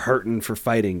like we're hurting for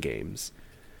fighting games.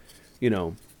 You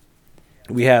know,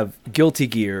 we have Guilty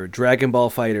Gear, Dragon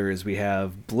Ball FighterZ, we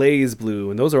have Blaze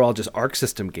Blue, and those are all just Arc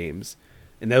System games.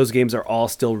 And those games are all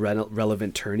still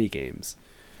relevant tourney games.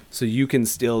 So you can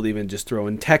still even just throw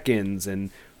in Tekkens,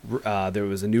 and there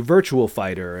was a new Virtual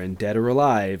Fighter and Dead or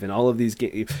Alive, and all of these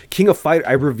games. King of Fighter,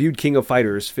 I reviewed King of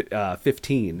Fighters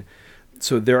 15.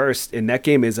 So and that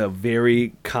game is a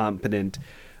very competent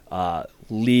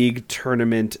league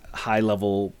tournament, high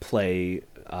level play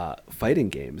fighting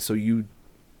game. So you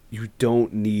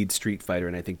don't need Street Fighter,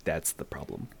 and I think that's the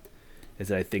problem. Is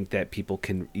that I think that people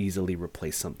can easily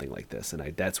replace something like this,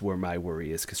 and that's where my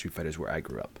worry is, because Street Fighter is where I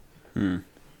grew up. I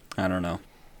don't know.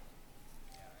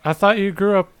 I thought you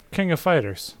grew up King of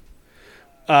Fighters.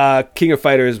 King of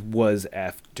Fighters was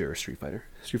after Street Fighter.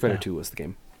 Street Fighter 2 was the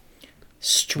game.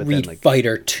 Street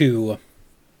Fighter 2.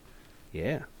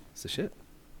 Yeah, it's the shit.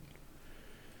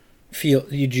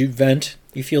 Did you vent?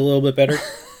 You feel a little bit better?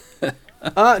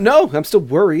 No, I'm still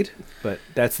worried, but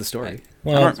that's the story.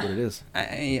 Well, that's what it is.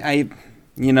 I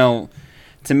you know,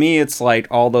 to me it's like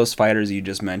all those fighters you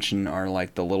just mentioned are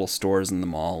like the little stores in the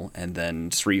mall, and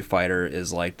then Street Fighter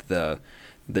is like the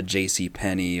JC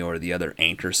Penney or the other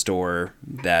anchor store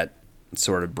that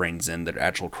sort of brings in the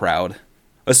actual crowd.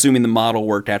 Assuming the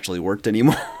model actually worked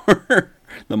anymore.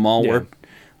 The mall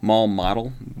mall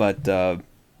model. But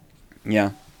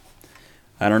yeah.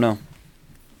 I don't know.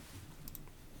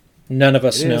 None of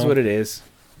us know. It is what it is.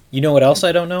 You know what else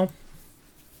I don't know?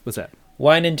 What's that?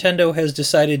 Why Nintendo has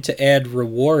decided to add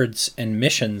rewards and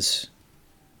missions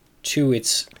to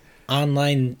its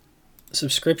online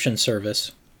subscription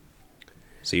service.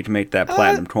 So you can make that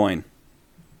platinum coin.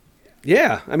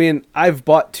 Yeah, I mean, I've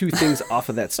bought 2 things off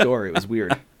of that store. It was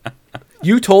weird.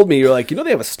 You told me, you're like, you know,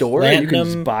 they have a store and you can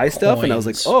just buy stuff, coins. And I was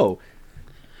like, oh.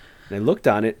 And I looked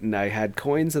on it, and I had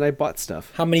coins, and I bought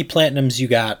stuff. How many platinums you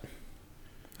got?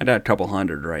 I got a couple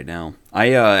hundred right now.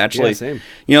 I actually, same.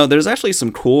 You know, there's actually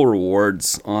some cool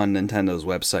rewards on Nintendo's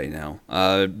website now.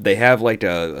 They have like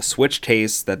a Switch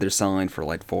case that they're selling for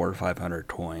like 400 or 500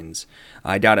 coins.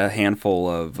 I got a handful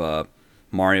of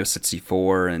Mario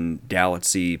 64 and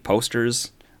Galaxy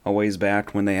posters a ways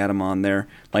back when they had them on there.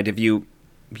 Like if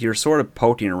you're sort of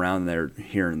poking around there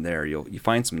here and there, you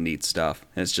find some neat stuff.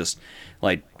 And it's just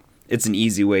like it's an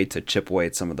easy way to chip away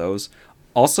at some of those.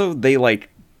 Also, they like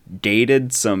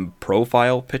dated some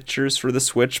profile pictures for the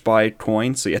Switch by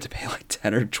coins, so you have to pay like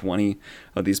 10 or 20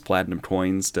 of these platinum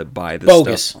coins to buy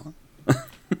this stuff.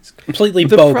 It's completely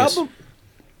bogus.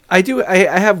 I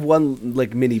have one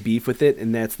like mini beef with it,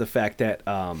 and that's the fact that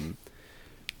Nintendo,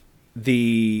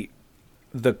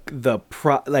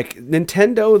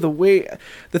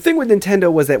 the thing with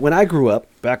Nintendo was that when I grew up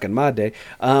back in my day,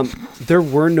 there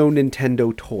were no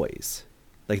Nintendo toys.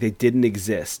 Like they didn't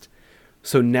exist.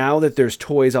 So now that there's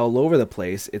toys all over the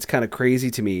place, it's kind of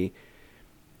crazy to me.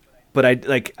 But I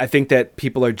think that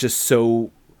people are just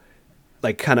so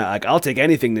like kind of like I'll take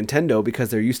anything Nintendo because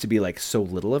there used to be like so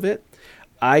little of it.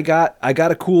 I got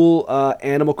a cool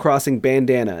Animal Crossing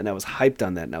bandana, and I was hyped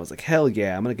on that, and I was like, hell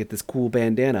yeah, I'm gonna get this cool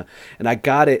bandana, and I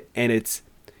got it, and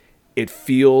it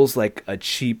feels like a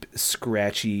cheap,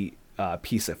 scratchy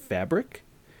piece of fabric.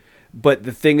 But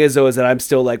the thing is, though, is that I'm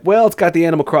still like, well, it's got the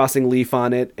Animal Crossing leaf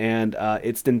on it, and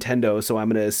it's Nintendo, so I'm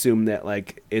going to assume that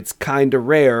like it's kind of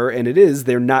rare, and it is.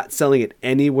 They're not selling it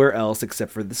anywhere else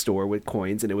except for the store with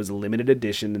coins, and it was a limited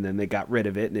edition, and then they got rid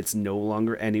of it, and it's no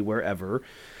longer anywhere ever,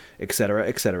 etc.,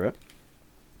 etc.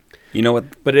 You know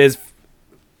what? But it is.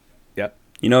 Yep.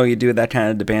 You know what you do with that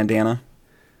kind of bandana?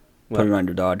 What? Put it on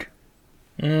your dog.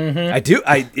 Mm-hmm. I do.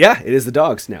 Yeah, it is the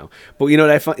dogs now. But you know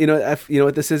what I find? You know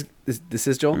what this is? This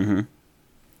is, Joel. Mm-hmm.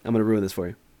 I'm gonna ruin this for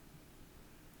you.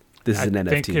 This is an NFT.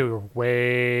 I think you're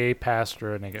way past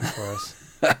ruining it for us.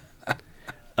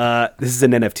 This is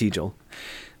an NFT, Joel.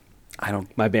 I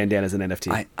don't. My bandana is an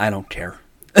NFT. I don't care.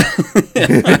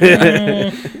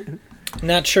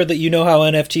 Not sure that you know how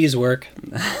NFTs work.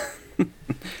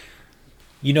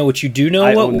 You know what you do know?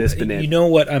 I own this banana. You know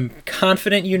what I'm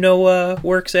confident you know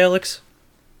works, Alex?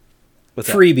 What's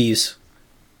that? Freebies.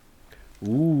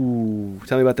 Ooh,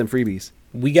 tell me about them freebies.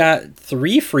 We got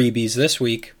 3 freebies this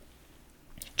week.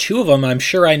 2 of them, I'm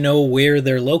sure I know where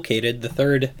they're located. The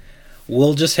third,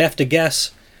 we'll just have to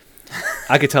guess.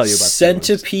 I could tell you about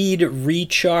Centipede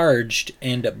Recharged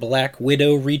and Black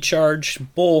Widow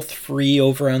Recharged, both free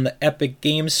over on the Epic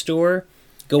Games Store.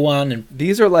 Go on and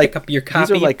these are like pick up your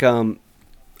copy. These are like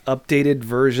updated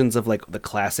versions of like the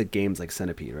classic games like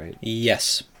Centipede, right?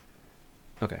 Yes.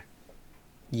 Okay.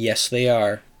 Yes, they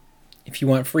are. If you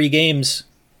want free games,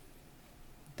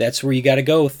 that's where you got to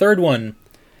go. Third one.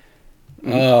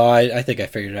 Oh, I think I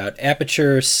figured it out.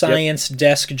 Aperture Science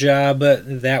Desk Job.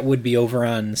 That would be over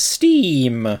on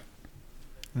Steam.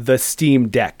 The Steam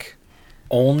Deck.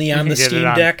 Only on the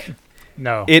Steam Deck?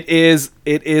 No. It is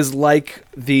like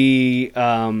the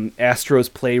Astro's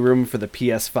Playroom for the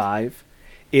PS5.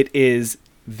 It is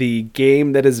the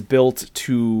game that is built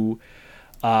to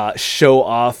show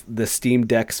off the Steam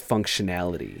Deck's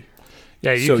functionality.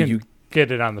 Yeah, you can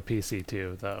get it on the PC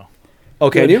too, though. Oh,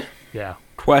 can you? Yeah.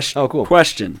 Question. Oh, cool.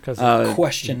 Question.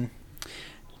 Question.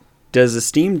 Does the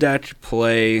Steam Deck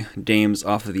play games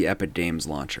off of the Epic Games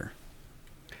launcher?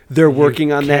 They're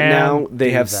working on that now. can They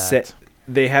do have that.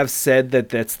 They have said that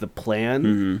that's the plan.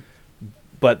 Mm-hmm.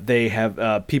 But they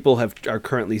have people are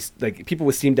currently like people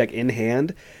with Steam Deck in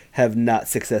hand have not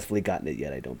successfully gotten it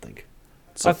yet. I don't think.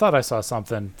 I thought I saw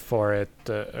something for it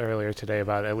earlier today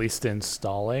about at least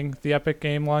installing the Epic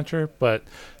Game Launcher. But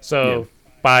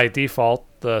by default,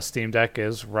 the Steam Deck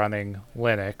is running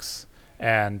Linux,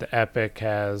 and Epic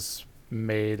has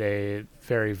made a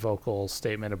very vocal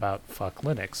statement about fuck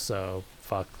Linux, so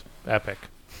fuck Epic.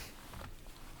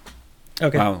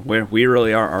 Okay. Wow, we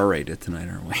really are R-rated tonight,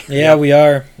 aren't we? Yeah, we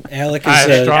are. Alec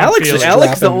is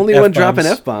Alex the only one dropping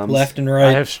F-bombs. left and I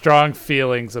right. have strong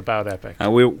feelings about Epic.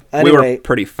 We were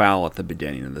pretty foul at the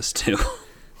beginning of this too.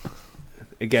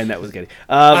 Again, that was Getty.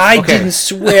 I Okay. didn't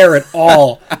swear at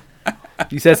all.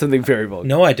 You said something very vulgar.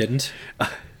 No, I didn't.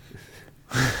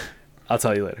 I'll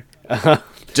tell you later.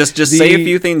 Just say a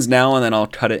few things now, and then I'll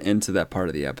cut it into that part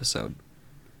of the episode.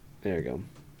 There you go.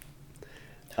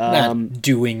 Not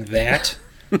doing that.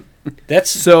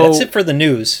 That's it for the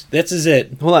news. That's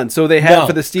it. Hold on. So they have No.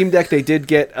 for the Steam Deck. They did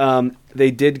get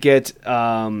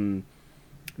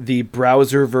the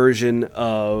browser version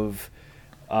of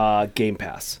Game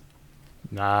Pass.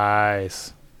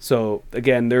 Nice. So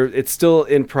again, it's still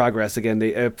in progress. Again,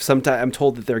 they sometimes I'm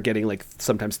told that they're getting like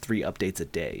sometimes 3 updates a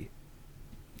day.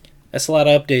 That's a lot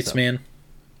of updates, man.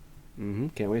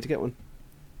 Can't wait to get one.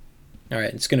 All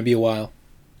right, it's going to be a while.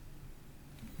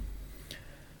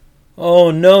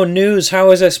 Oh, no news. How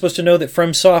was I supposed to know that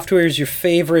From Software is your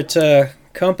favorite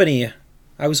company?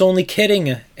 I was only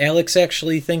kidding. Alex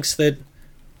actually thinks that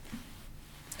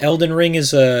Elden Ring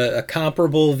is a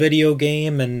comparable video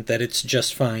game and that it's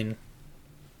just fine.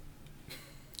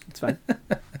 It's fine.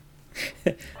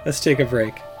 Let's take a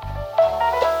break.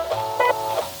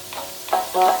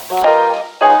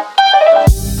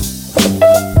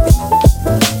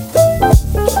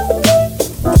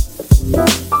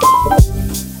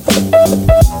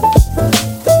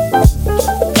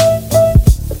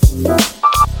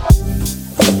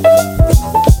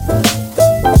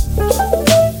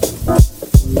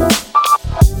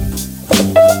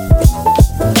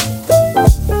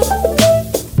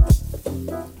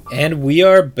 And we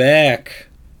are back.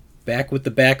 Back with the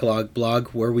Backlog blog,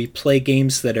 where we play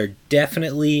games that are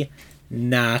definitely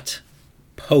not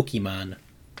Pokemon.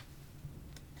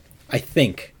 I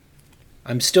think.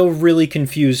 I'm still really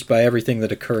confused by everything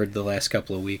that occurred the last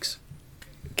couple of weeks.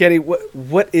 Getty,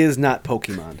 what is not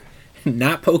Pokemon?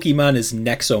 Not Pokemon is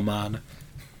Nexomon.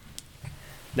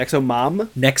 Nexomom?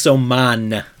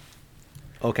 Nexomon.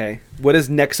 Okay. What does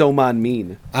Nexomon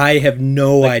mean? I have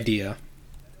no idea.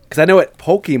 Because I know what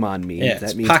Pokemon means. Yeah,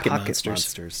 that means pocket pocket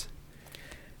monsters.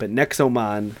 But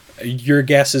Nexomon... Your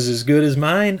guess is as good as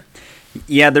mine.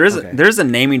 Yeah, there's a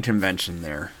naming convention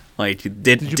there. Like,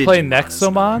 did you play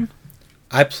Nexomon?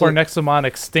 Or Nexomon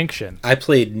Extinction? I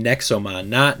played Nexomon,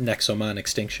 not Nexomon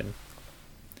Extinction.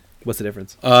 What's the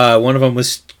difference? One of them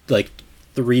was like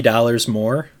 $3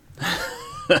 more.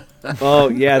 Oh,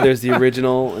 yeah, there's the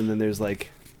original, and then there's like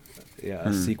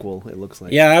a sequel, it looks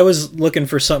like. Yeah, I was looking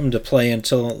for something to play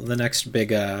until the next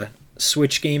big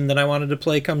Switch game that I wanted to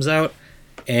play comes out.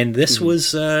 And this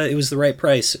was it was the right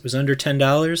price. It was under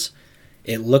 $10.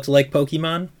 It looked like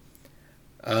Pokemon.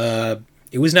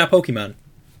 It was not Pokemon.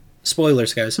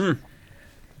 Spoilers, guys.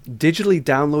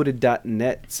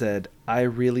 Digitally-downloaded.net said, I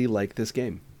really like this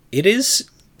game. It is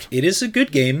a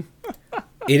good game.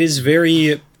 It is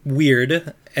very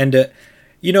weird. And,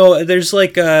 there's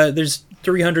there's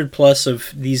 300 plus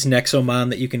of these Nexomon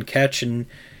that you can catch. And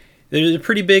there's a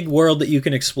pretty big world that you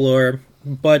can explore.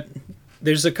 But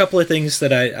there's a couple of things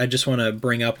that I just want to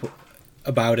bring up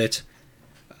about it.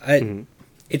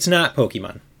 It's not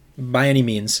Pokemon, by any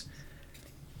means.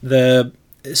 The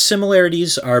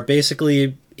similarities are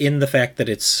basically in the fact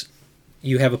that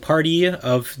you have a party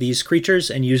of these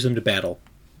creatures and use them to battle.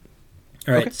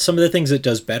 All right. Okay. Some of the things it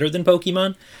does better than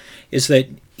Pokemon is that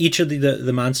each of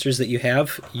the monsters that you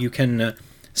have, you can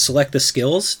select the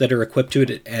skills that are equipped to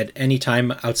it at any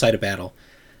time outside of battle.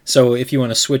 So if you want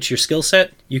to switch your skill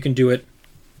set, you can do it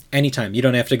anytime. You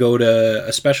don't have to go to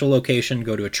a special location,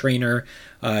 go to a trainer,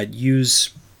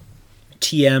 use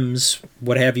TMs,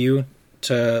 what have you,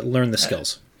 to learn the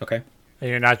skills. Okay? And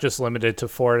you're not just limited to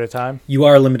 4 at a time? You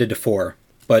are limited to 4,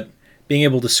 but being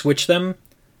able to switch them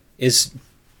is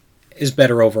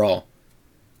better overall.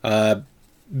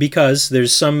 Because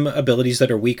there's some abilities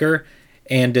that are weaker,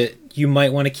 and you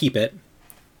might want to keep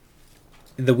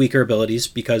the weaker abilities,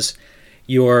 because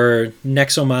your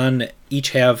Nexomon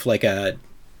each have like a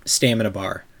stamina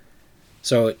bar.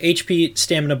 So HP,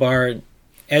 stamina bar,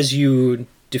 as you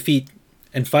defeat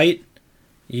and fight,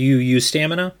 you use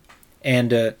stamina,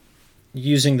 and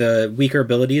using the weaker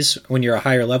abilities when you're a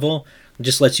higher level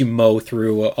just lets you mow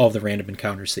through all the random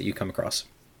encounters that you come across.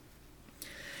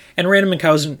 And random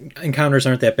encounters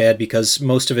aren't that bad because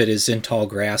most of it is in tall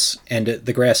grass, and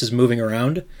the grass is moving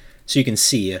around, so you can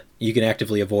see, you can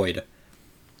actively avoid.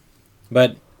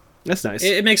 But that's nice.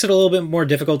 It makes it a little bit more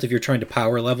difficult if you're trying to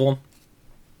power level.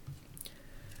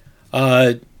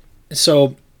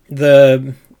 So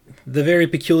the very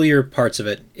peculiar parts of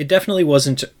it definitely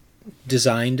wasn't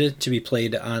designed to be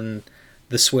played on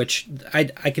the Switch. I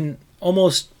can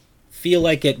almost feel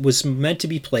like it was meant to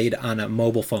be played on a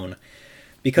mobile phone,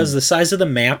 because the size of the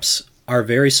maps are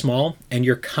very small and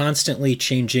you're constantly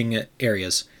changing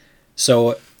areas.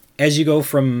 So as you go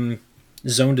from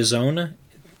zone to zone,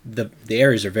 the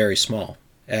areas are very small.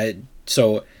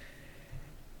 So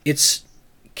it's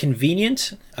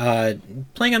convenient.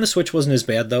 Playing on the Switch wasn't as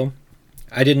bad, though.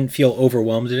 I didn't feel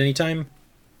overwhelmed at any time.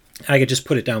 I could just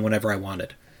put it down whenever I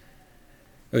wanted.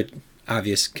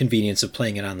 Obvious convenience of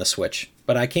playing it on the Switch.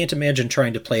 But I can't imagine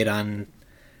trying to play it on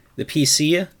the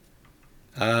PC,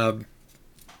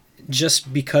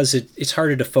 just because it's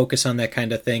harder to focus on that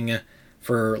kind of thing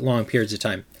for long periods of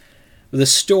time. The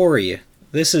story,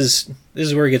 this is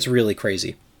where it gets really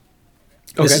crazy.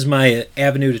 Okay. This is my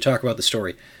avenue to talk about the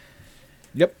story.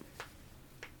 Yep.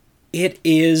 It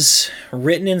is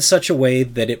written in such a way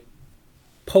that it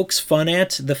pokes fun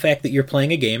at the fact that you're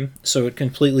playing a game, so it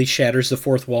completely shatters the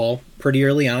fourth wall pretty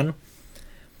early on.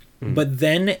 But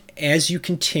then, as you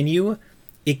continue,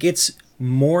 it gets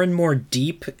more and more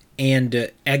deep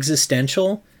and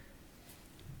existential,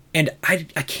 and I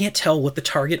can't tell what the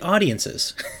target audience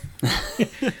is.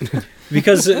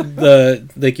 Because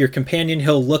your companion,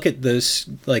 he'll look at this,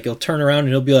 he'll turn around and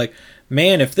he'll be like,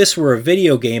 man, if this were a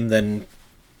video game, then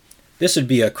this would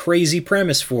be a crazy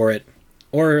premise for it.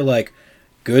 Or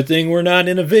good thing we're not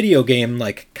in a video game,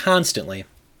 constantly.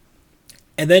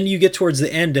 And then you get towards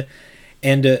the end,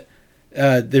 and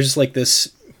there's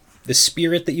this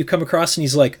spirit that you come across, and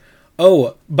he's like,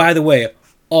 oh, by the way,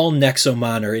 all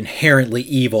Nexomon are inherently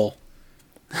evil.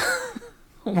 I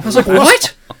was like,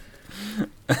 what?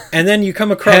 And then you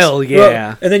come across... Hell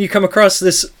yeah. And then you come across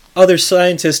this other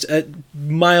scientist,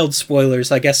 mild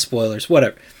spoilers, I guess spoilers,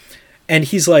 whatever. And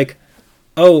he's like,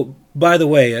 oh, by the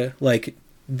way,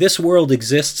 this world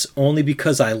exists only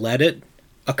because I let it.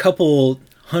 A couple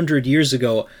 100 years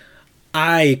ago,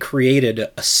 I created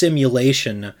a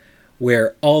simulation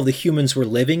where all the humans were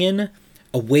living in,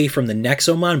 away from the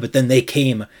Nexomon, but then they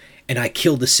came and I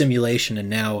killed the simulation, and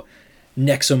now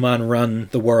Nexomon run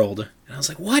the world. And I was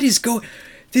like, what is going...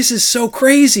 This is so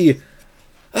crazy!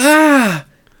 Ah!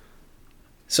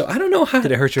 So I don't know how...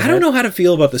 Did it hurt your head? I don't know how to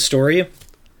feel about the story.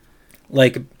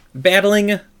 Like,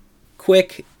 battling,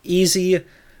 quick, easy,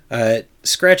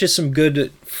 scratches some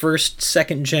good first,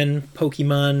 second gen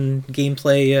Pokemon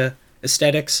gameplay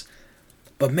aesthetics.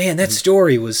 But man, that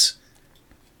story was...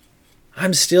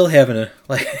 I'm still having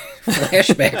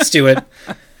flashbacks to it.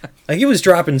 Like, it was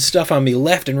dropping stuff on me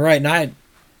left and right, and I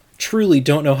truly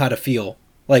don't know how to feel.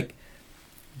 Like,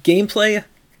 gameplay,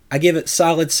 I give it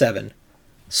solid 7.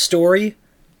 Story,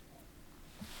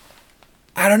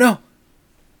 I don't know.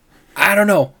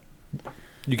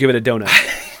 You give it a donut.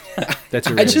 That's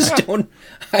your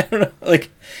I don't know. Like,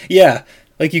 yeah.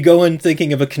 Like, you go in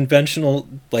thinking of a conventional,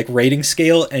 like, rating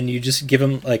scale, and you just give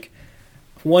them, like,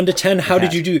 1 to 10. How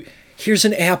did you do? Here's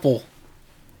an apple.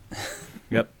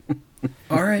 Yep.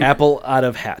 All right. Apple out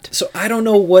of hat. So I don't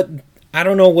know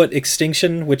what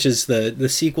Extinction, which is the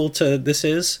sequel to this,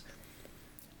 is.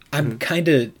 I'm kind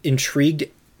of intrigued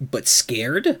but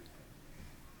scared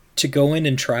to go in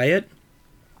and try it.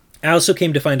 I also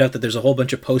came to find out that there's a whole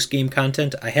bunch of post-game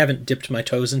content. I haven't dipped my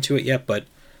toes into it yet, but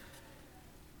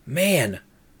man,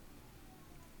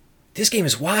 this game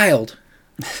is wild.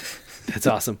 That's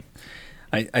awesome.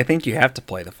 I think you have to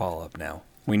play the follow-up now.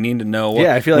 We need to know.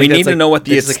 I feel like we need to know what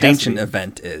the this Extinction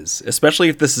event is, especially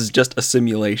if this is just a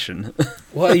simulation.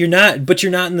 Well, you're not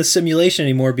in the simulation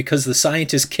anymore because the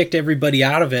scientists kicked everybody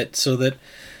out of it so that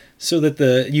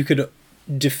you could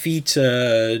defeat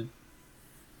the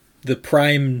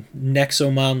prime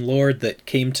Nexomon lord that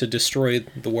came to destroy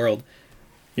the world.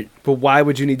 But why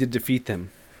would you need to defeat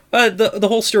them? The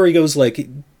whole story goes like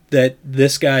that.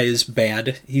 This guy is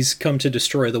bad. He's come to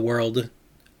destroy the world,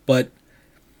 but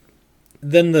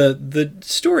then the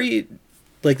story,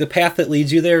 like the path that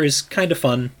leads you there, is kind of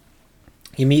fun.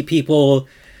 You meet people,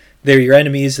 they're your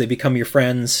enemies, they become your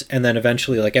friends, and then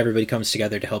eventually, like, everybody comes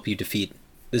together to help you defeat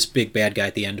this big bad guy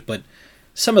at the end. But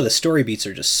some of the story beats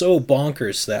are just so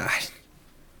bonkers that,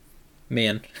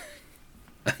 man,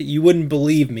 you wouldn't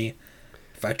believe me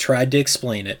if I tried to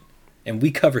explain it. And we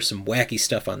cover some wacky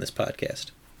stuff on this podcast.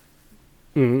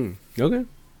 Okay.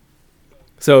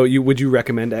 So would you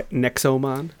recommend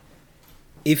Nexomon?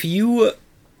 I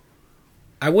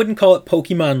wouldn't call it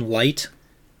Pokemon Light,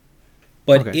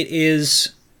 but it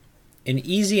is an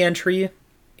easy entry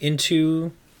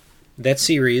into that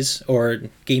series or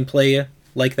gameplay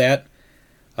like that.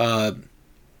 And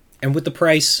with the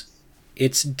price,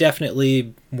 it's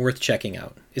definitely worth checking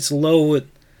out. It's low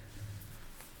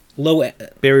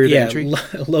barrier to entry.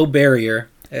 Low barrier.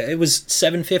 It was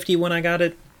 $7.50 when I got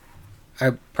it.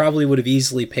 I probably would have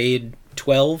easily paid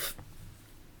 $12.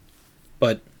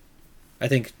 But I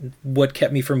think what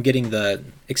kept me from getting the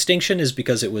Extinction is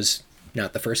because it was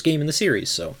not the first game in the series,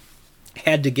 so I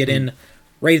had to get in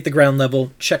right at the ground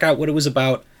level, check out what it was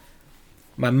about.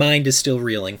 My mind is still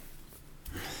reeling.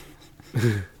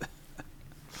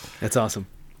 That's awesome.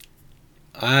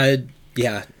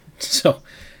 Yeah. So,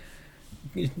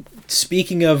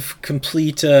 speaking of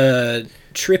complete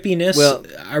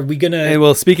trippiness, are we gonna? And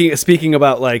well, speaking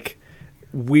about like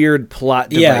weird plot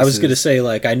devices. Yeah, I was gonna say,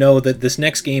 like, I know that this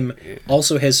next game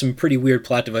also has some pretty weird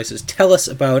plot devices. Tell us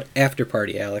about After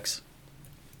Party, Alex.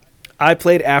 I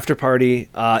played After Party.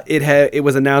 It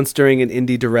was announced during an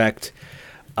indie direct.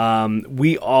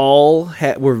 We all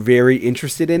were very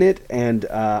interested in it, and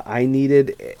I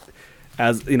needed,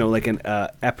 as you know, like an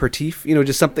aperitif,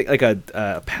 just something like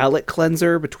a palate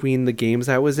cleanser between the games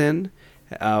I was in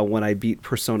when I beat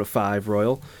Persona 5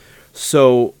 Royal.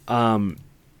 So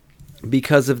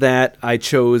because of that, I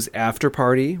chose After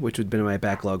Party, which had been in my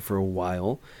backlog for a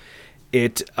while.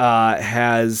 It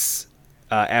has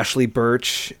Ashley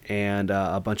Birch and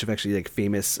a bunch of actually like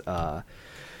famous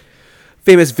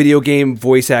video game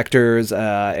voice actors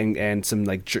and some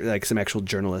like some actual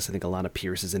journalists. I think Alana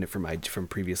Pierce is in it from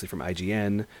previously from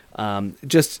IGN.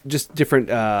 Just different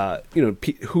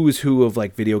who's who of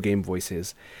like video game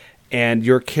voices, and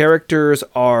your characters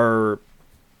are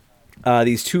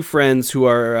these two friends who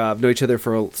are know each other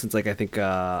since like I think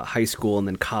high school and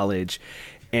then college,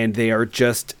 and they are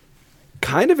just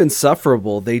kind of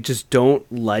insufferable. They just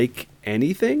don't like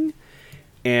anything,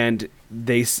 and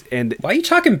why are you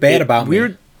talking bad about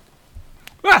me?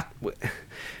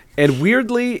 And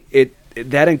weirdly,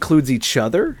 that includes each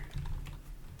other,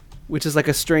 which is like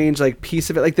a strange like piece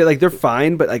of it. Like they're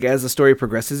fine, but like as the story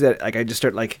progresses, like I just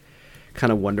start like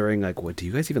kind of wondering like, what, do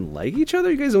you guys even like each other?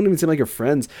 You guys don't even seem like you're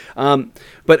friends.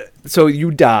 But so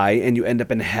you die and you end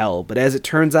up in hell. But as it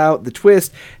turns out, the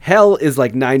twist, hell is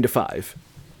like 9 to 5.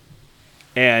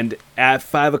 And at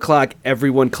 5 o'clock,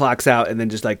 everyone clocks out and then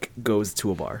just like goes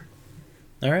to a bar.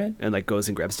 All right. And like goes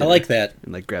and grabs dinner. I like that.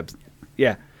 And like grabs,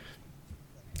 yeah.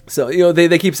 So, you know,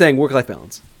 they keep saying work-life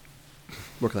balance.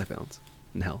 Work-life balance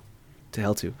in hell. To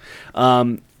hell too.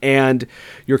 And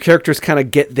your characters kind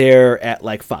of get there at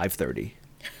like 5:30.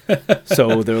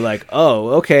 So they're like, oh,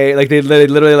 okay. Like they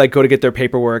literally like go to get their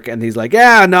paperwork and he's like,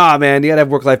 yeah, nah, man, you gotta have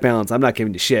work-life balance. I'm not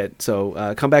giving you shit.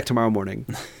 So come back tomorrow morning.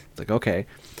 It's like, okay.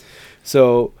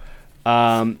 So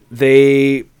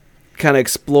they kind of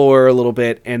explore a little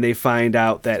bit, and they find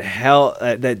out that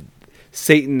that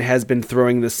Satan has been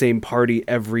throwing the same party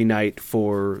every night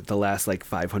for the last like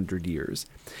 500 years.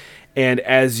 And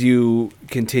as you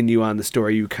continue on the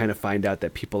story, you kind of find out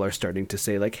that people are starting to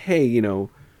say like, hey, you know,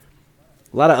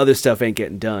 a lot of other stuff ain't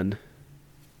getting done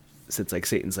since like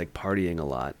Satan's like partying a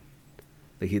lot.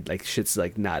 Like shit's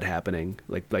like not happening.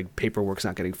 Like paperwork's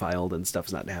not getting filed and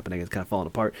stuff's not happening. It's kind of falling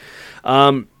apart.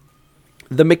 The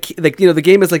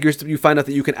game is like you find out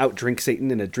that you can outdrink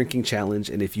Satan in a drinking challenge,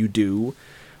 and if you do,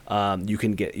 you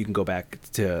can go back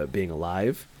to being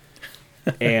alive.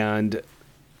 And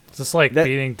is this like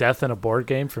beating death in a board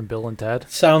game from Bill and Ted?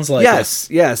 Sounds like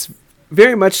yes,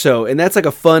 very much so. And that's like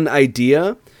a fun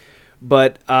idea,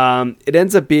 but it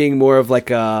ends up being more of like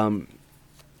you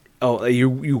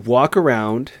walk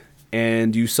around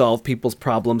and you solve people's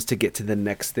problems to get to the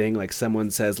next thing. Like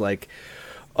someone says like,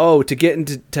 oh, to get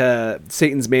into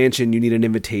Satan's mansion, you need an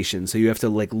invitation. So you have to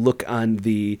like look on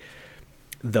the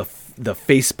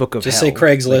Facebook of just hell. say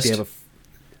Craigslist. Like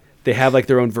they have like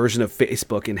their own version of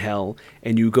Facebook in hell,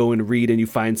 and you go and read and you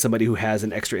find somebody who has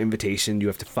an extra invitation. You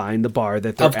have to find the bar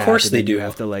that they're at. Of course they do. You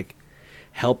have to like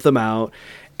help them out.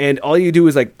 And all you do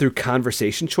is like through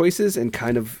conversation choices and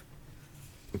kind of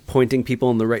pointing people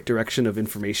in the right direction of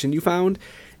information you found.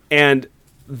 And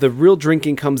the real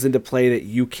drinking comes into play that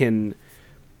you can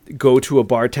go to a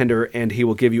bartender and he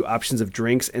will give you options of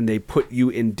drinks, and they put you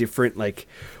in different, like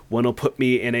one will put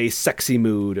me in a sexy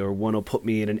mood or one will put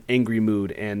me in an angry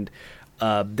mood. And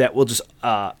that will just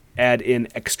add in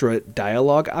extra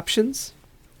dialogue options.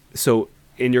 So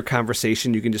in your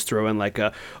conversation, you can just throw in like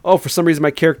for some reason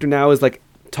my character now is like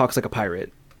talks like a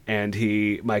pirate. And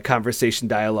my conversation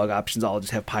dialogue options all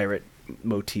just have pirate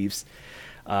motifs,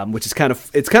 which is kind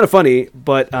of funny,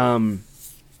 but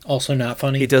also not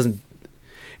funny. It just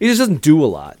doesn't do a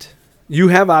lot. You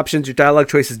have options. Your dialogue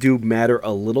choices do matter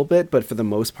a little bit, but for the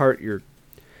most part,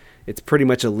 it's pretty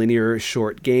much a linear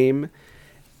short game,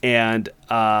 and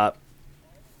all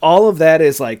of that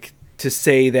is like to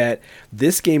say that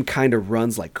this game kind of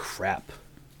runs like crap.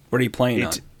 What are you playing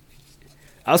on?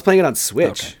 I was playing it on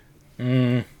Switch.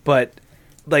 Okay. But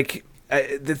like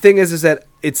the thing is that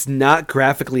it's not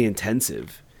graphically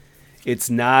intensive. It's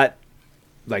not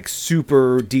like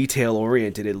super detail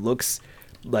oriented. It looks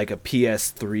like a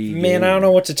PS3 Man, game. I don't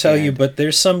know what to tell you, but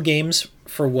there's some games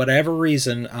for whatever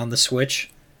reason on the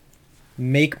Switch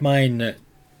make mine,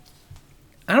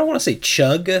 I don't want to say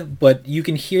chug, but you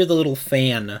can hear the little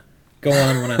fan go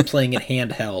on when I'm playing it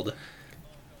handheld.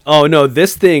 Oh no,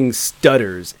 this thing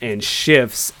stutters and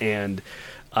shifts and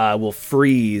will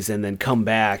freeze and then come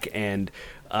back, and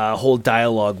whole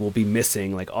dialogue will be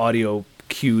missing, like audio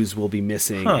cues will be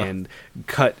missing and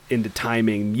cut into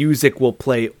timing. Music will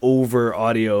play over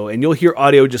audio, and you'll hear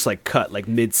audio just like cut like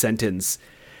mid-sentence.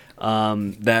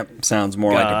 That sounds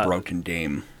more like a broken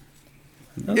game.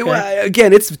 Okay.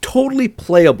 Again, it's totally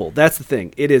playable. That's the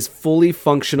thing. It is fully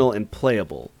functional and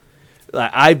playable.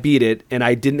 I beat it and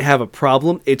I didn't have a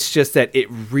problem. It's just that it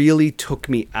really took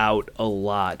me out a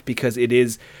lot because it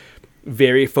is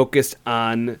very focused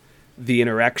on the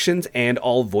interactions and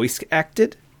all voice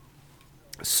acted.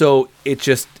 So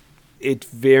it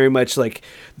very much like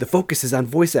the focus is on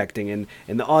voice acting and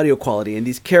the audio quality and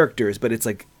these characters, but it's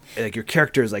like your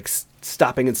character is like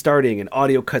stopping and starting and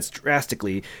audio cuts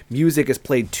drastically. Music is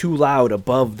played too loud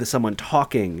above someone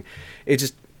talking. It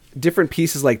just different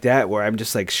pieces like that where I'm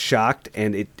just like shocked,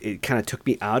 and it kind of took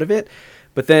me out of it.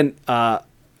 But then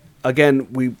again,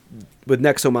 with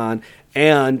Nexomon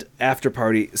and After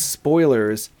Party,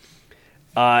 spoilers,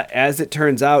 as it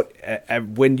turns out,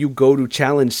 when you go to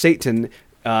challenge Satan,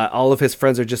 all of his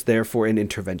friends are just there for an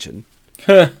intervention.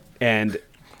 And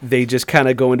they just kind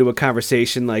of go into a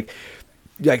conversation like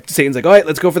Satan's like, all right,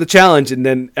 let's go for the challenge. And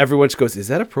then everyone just goes, is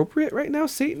that appropriate right now,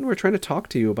 Satan? We're trying to talk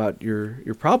to you about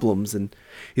your problems. And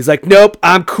he's like, nope,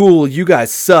 I'm cool. You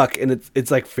guys suck. And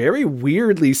it's like very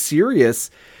weirdly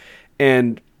serious.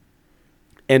 And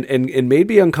and made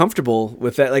me uncomfortable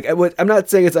with that. Like, I'm not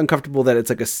saying it's uncomfortable that it's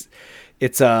like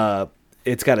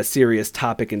it's got a serious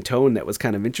topic and tone that was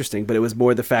kind of interesting, but it was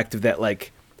more the fact of that,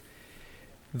 like,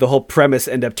 the whole premise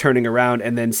ended up turning around,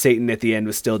 and then Satan at the end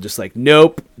was still just like,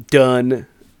 nope, done.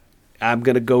 I'm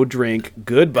going to go drink.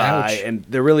 Goodbye. Ouch. And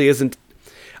there really isn't,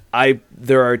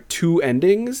 there are two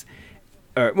endings.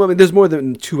 Well, I mean, there's more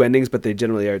than two endings, but they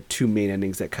generally are two main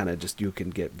endings that kind of just, you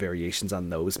can get variations on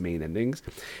those main endings.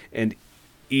 And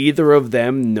either of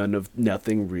them,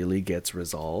 nothing really gets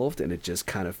resolved, and it just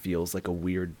kind of feels like a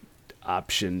weird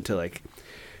option to, like,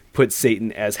 put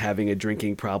Satan as having a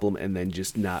drinking problem and then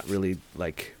just not really,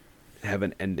 like, have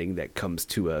an ending that comes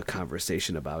to a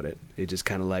conversation about it. It just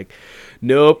kind of like,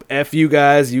 nope, F you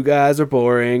guys are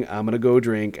boring, I'm gonna go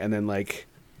drink. And then, like,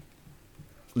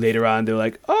 later on they're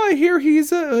like, oh, I hear he's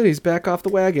back off the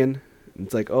wagon. And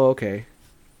it's like, oh, okay.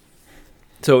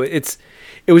 So it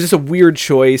was just a weird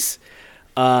choice.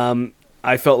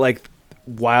 I felt like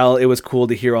while it was cool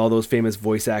to hear all those famous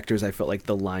voice actors, I felt like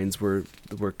the lines were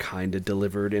kind of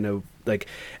delivered in a, like,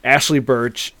 Ashley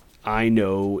Birch, I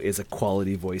know, is a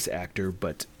quality voice actor,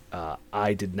 but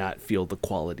I did not feel the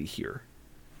quality here.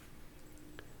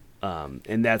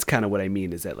 And that's kind of what I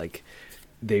mean, is that, like,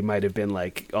 they might have been,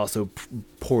 like, also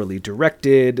poorly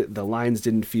directed, the lines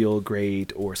didn't feel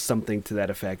great, or something to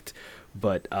that effect.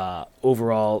 But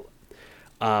overall,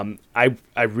 I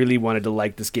really wanted to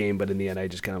like this game, but in the end, I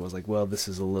just kind of was like, well, this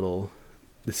is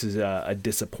a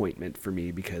disappointment for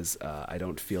me, because I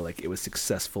don't feel like it was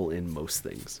successful in most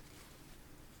things.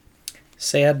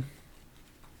 Sad.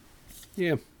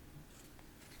 Yeah.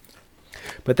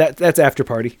 But that's After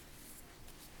Party.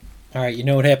 All right, you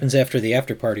know what happens after the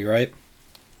after party, right?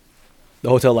 The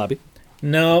hotel lobby.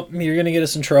 No, you're going to get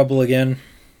us in trouble again.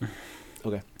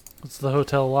 Okay. What's the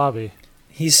hotel lobby?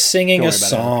 He's singing a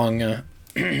song.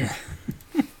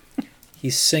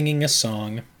 He's singing a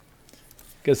song.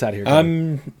 Get us out of here.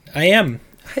 I am.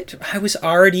 I was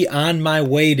already on my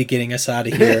way to getting us out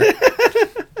of here.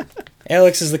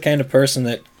 Alex is the kind of person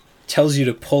that tells you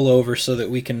to pull over so that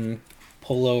we can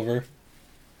pull over.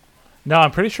 No,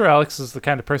 I'm pretty sure Alex is the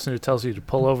kind of person who tells you to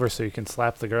pull over so you can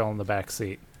slap the girl in the back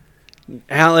seat.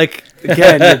 Alec,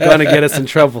 again, you're going to get us in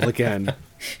trouble again.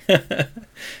 We're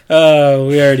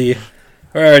already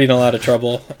in a lot of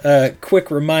trouble.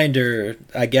 Quick reminder,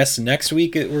 I guess next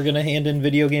week we're going to hand in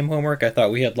video game homework. I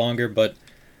thought we had longer, but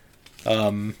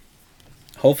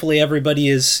hopefully everybody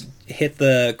has hit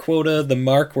the quota, the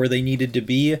mark where they needed to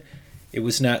be. It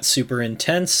was not super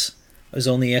intense. I was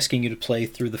only asking you to play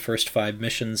through the first 5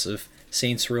 missions of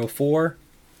Saints Row 4.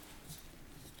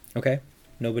 Okay?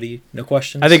 Nobody? No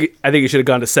questions? I think you should have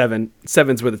gone to 7.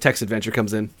 7's where the text adventure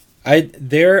comes in.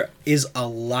 There is a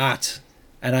lot,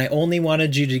 and I only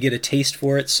wanted you to get a taste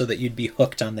for it so that you'd be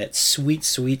hooked on that sweet,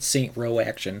 sweet Saint Row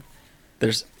action.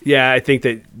 I think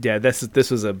that,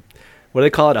 this was a, what do they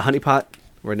call it, a honeypot?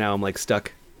 Where now I'm, like,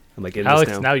 stuck. I'm like in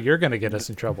Alex, this now. you're going to get us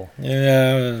in trouble.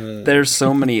 Yeah. There's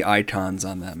so many icons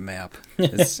on that map.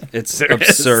 It's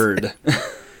absurd.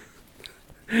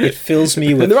 It fills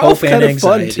me with and they're hope all and kind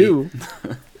anxiety. of fun,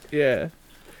 too. Yeah.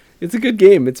 It's a good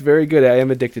game. It's very good. I am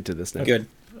addicted to this now. Good.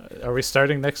 Are we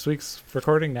starting next week's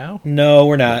recording now? No,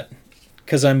 we're not.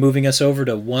 Because I'm moving us over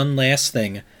to One Last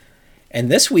Thing. And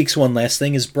this week's One Last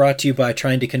Thing is brought to you by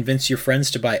trying to convince your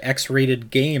friends to buy X-rated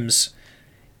games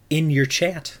in your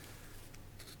chat.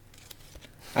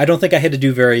 I don't think I had to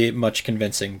do very much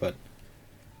convincing, but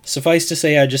suffice to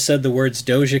say I just said the words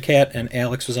Doja Cat and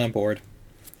Alex was on board.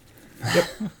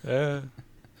 Yep.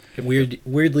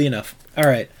 Weirdly enough. All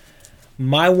right.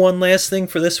 My one last thing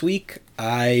for this week,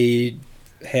 I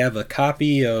have a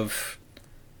copy of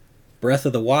Breath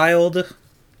of the Wild.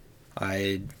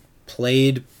 I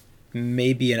played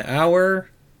maybe an hour,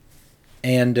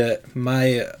 and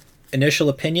my initial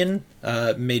opinion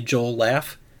made Joel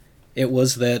laugh. It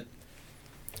was that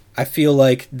I feel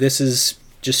like this is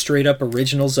just straight up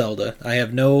original Zelda. I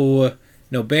have no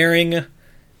bearing,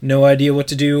 no idea what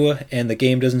to do, and the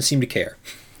game doesn't seem to care.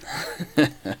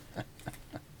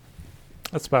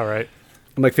 That's about right.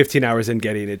 I'm like 15 hours in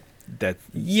getting it.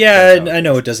 I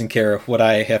know it doesn't care what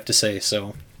I have to say,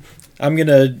 so I'm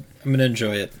gonna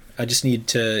enjoy it. I just need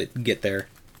to get there.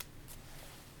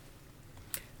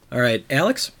 All right,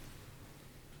 Alex?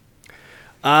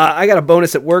 I got a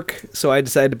bonus at work, so I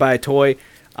decided to buy a toy.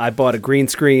 I bought a green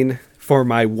screen for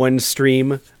my one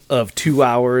stream of 2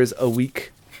 hours a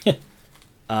week.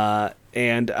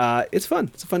 And it's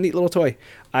fun. It's a fun, neat little toy.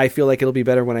 I feel like it'll be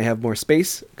better when I have more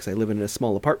space, because I live in a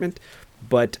small apartment.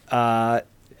 But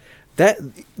that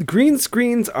green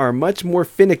screens are much more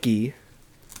finicky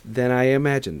than I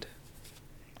imagined.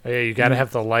 Yeah, you got to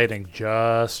have the lighting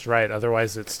just right.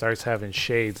 Otherwise, it starts having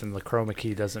shades and the chroma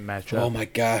key doesn't match up. Oh my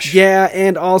gosh. Yeah,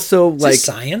 and also Is like this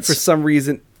science? for some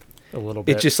reason A little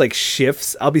bit. it just like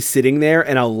shifts. I'll be sitting there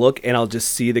and I'll look and I'll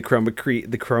just see the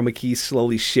chroma key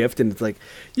slowly shift, and it's like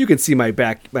you can see my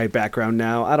background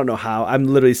now. I don't know how. I'm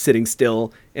literally sitting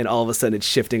still and all of a sudden it's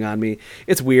shifting on me.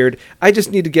 It's weird. I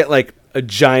just need to get like a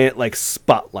giant like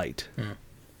spotlight.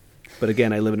 But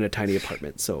again, I live in a tiny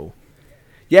apartment, so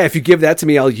yeah, if you give that to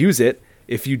me, I'll use it.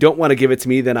 If you don't want to give it to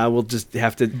me, then I will just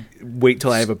have to wait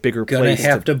till I have a bigger place. Gonna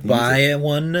have to use buy it.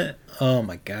 one. Oh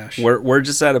my gosh. We're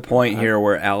just at a point here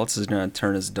where Alex is going to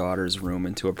turn his daughter's room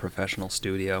into a professional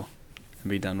studio and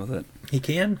be done with it. He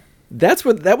can. That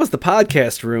was the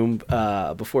podcast room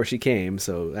before she came,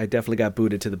 so I definitely got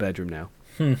booted to the bedroom now.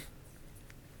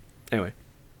 Anyway,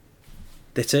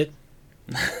 That's it.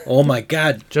 Oh my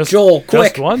God. just Joel,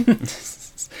 quick. Just one?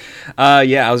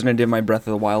 Yeah, I was going to do my Breath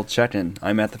of the Wild check-in.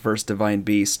 I'm at the first Divine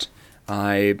Beast.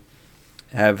 I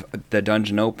have the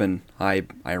dungeon open. I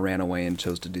ran away and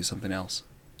chose to do something else.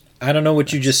 I don't know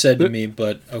what you just said to me,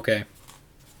 but okay.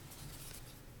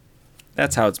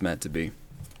 That's how it's meant to be.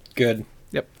 Good.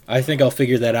 Yep. I think I'll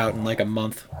figure that out in like a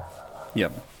month.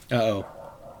 Yep. Uh-oh.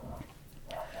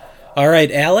 All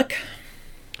right, Alec.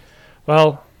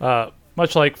 Well,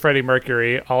 much like Freddie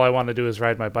Mercury, all I want to do is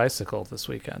ride my bicycle this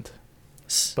weekend.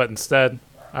 But instead,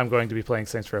 I'm going to be playing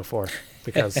Saints Row 4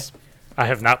 because I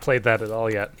have not played that at all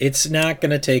yet. It's not going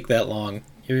to take that long.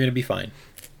 You're going to be fine.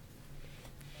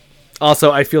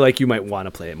 also I feel like you might want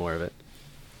to play it more of it.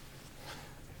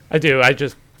 I do.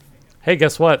 Hey,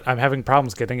 guess what? I'm having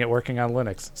problems getting it working on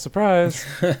Linux. Surprise!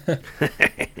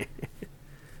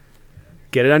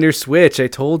 Get it on your Switch. I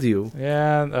told you.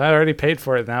 Yeah, I already paid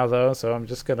for it now, though, so I'm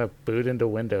just going to boot into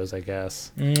Windows, I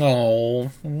guess. Oh,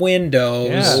 Windows.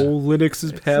 Yeah. Oh, Linux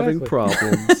is having Exactly.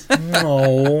 problems.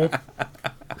 No.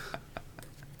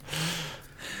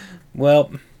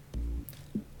 Well,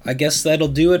 I guess that'll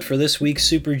do it for this week's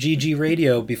Super GG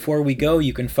Radio. Before we go,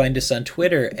 you can find us on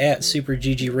Twitter at Super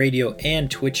GG Radio and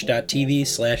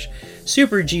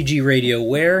twitch.tv/Super GG Radio,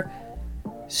 where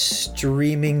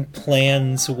streaming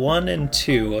plans 1 and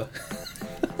 2.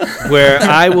 Where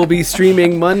I will be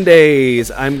streaming Mondays.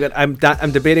 I'm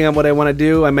debating on what I want to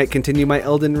do. I might continue my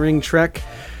Elden Ring trek.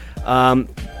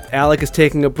 Alec is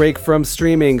taking a break from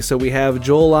streaming, so we have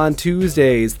Joel on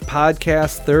Tuesdays,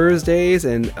 podcast Thursdays,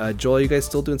 and Joel, you guys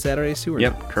still doing Saturdays too? Or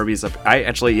Yep, Kirby's up.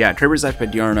 Kirby's up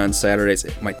at Yarn on Saturdays.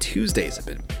 My Tuesdays have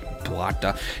been blocked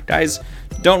off. Guys,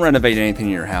 don't renovate anything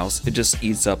in your house. It just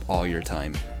eats up all your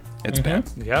time. It's bad.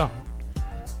 Yeah.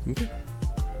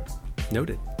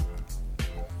 Noted.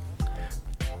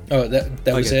 Oh, that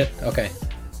was Okay. it? Okay.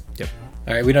 Yep.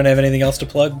 All right, we don't have anything else to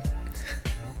plug?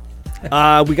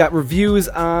 We got reviews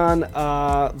on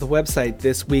the website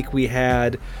this week. We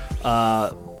had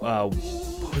what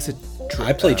was it?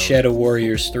 I played Shadow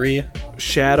Warriors 3.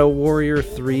 Shadow Warrior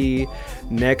 3.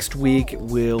 Next week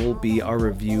will be our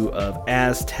review of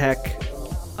Aztec,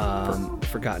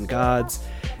 Forgotten Gods,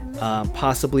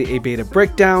 possibly a beta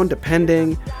breakdown,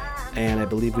 depending. And I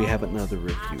believe we have another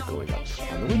review going up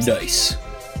on the website. Nice.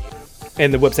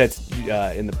 And the website's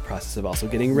in the process of also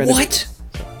getting renovated. What?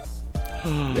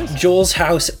 Joel's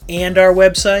house and our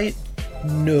website?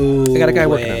 No I got a guy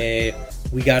working on way.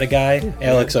 We got a guy?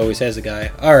 Alex always has a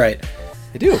guy. All right.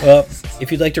 I do. Well,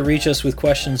 if you'd like to reach us with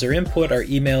questions or input, our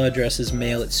email address is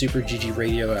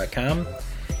mail@superggradio.com.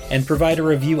 And provide a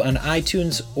review on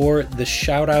iTunes or the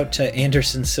shout out to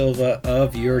Anderson Silva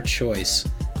of your choice.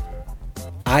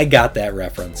 I got that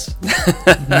reference.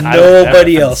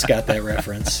 Nobody else got that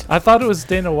reference. I thought it was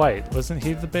Dana White. Wasn't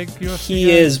he the big UFC He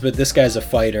guy? is, but this guy's a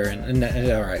fighter. And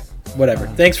all right, whatever.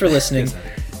 Thanks for listening.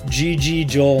 GG,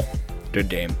 Joel. Good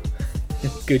game.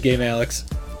 Good game, Alex.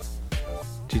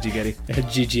 GG Getty.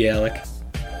 GG, Alec.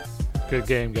 Good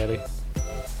game, Getty.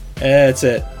 That's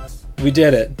it. We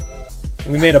did it.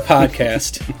 We made a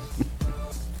podcast.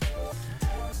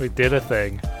 We did a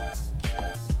thing.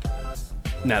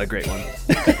 Not a great one.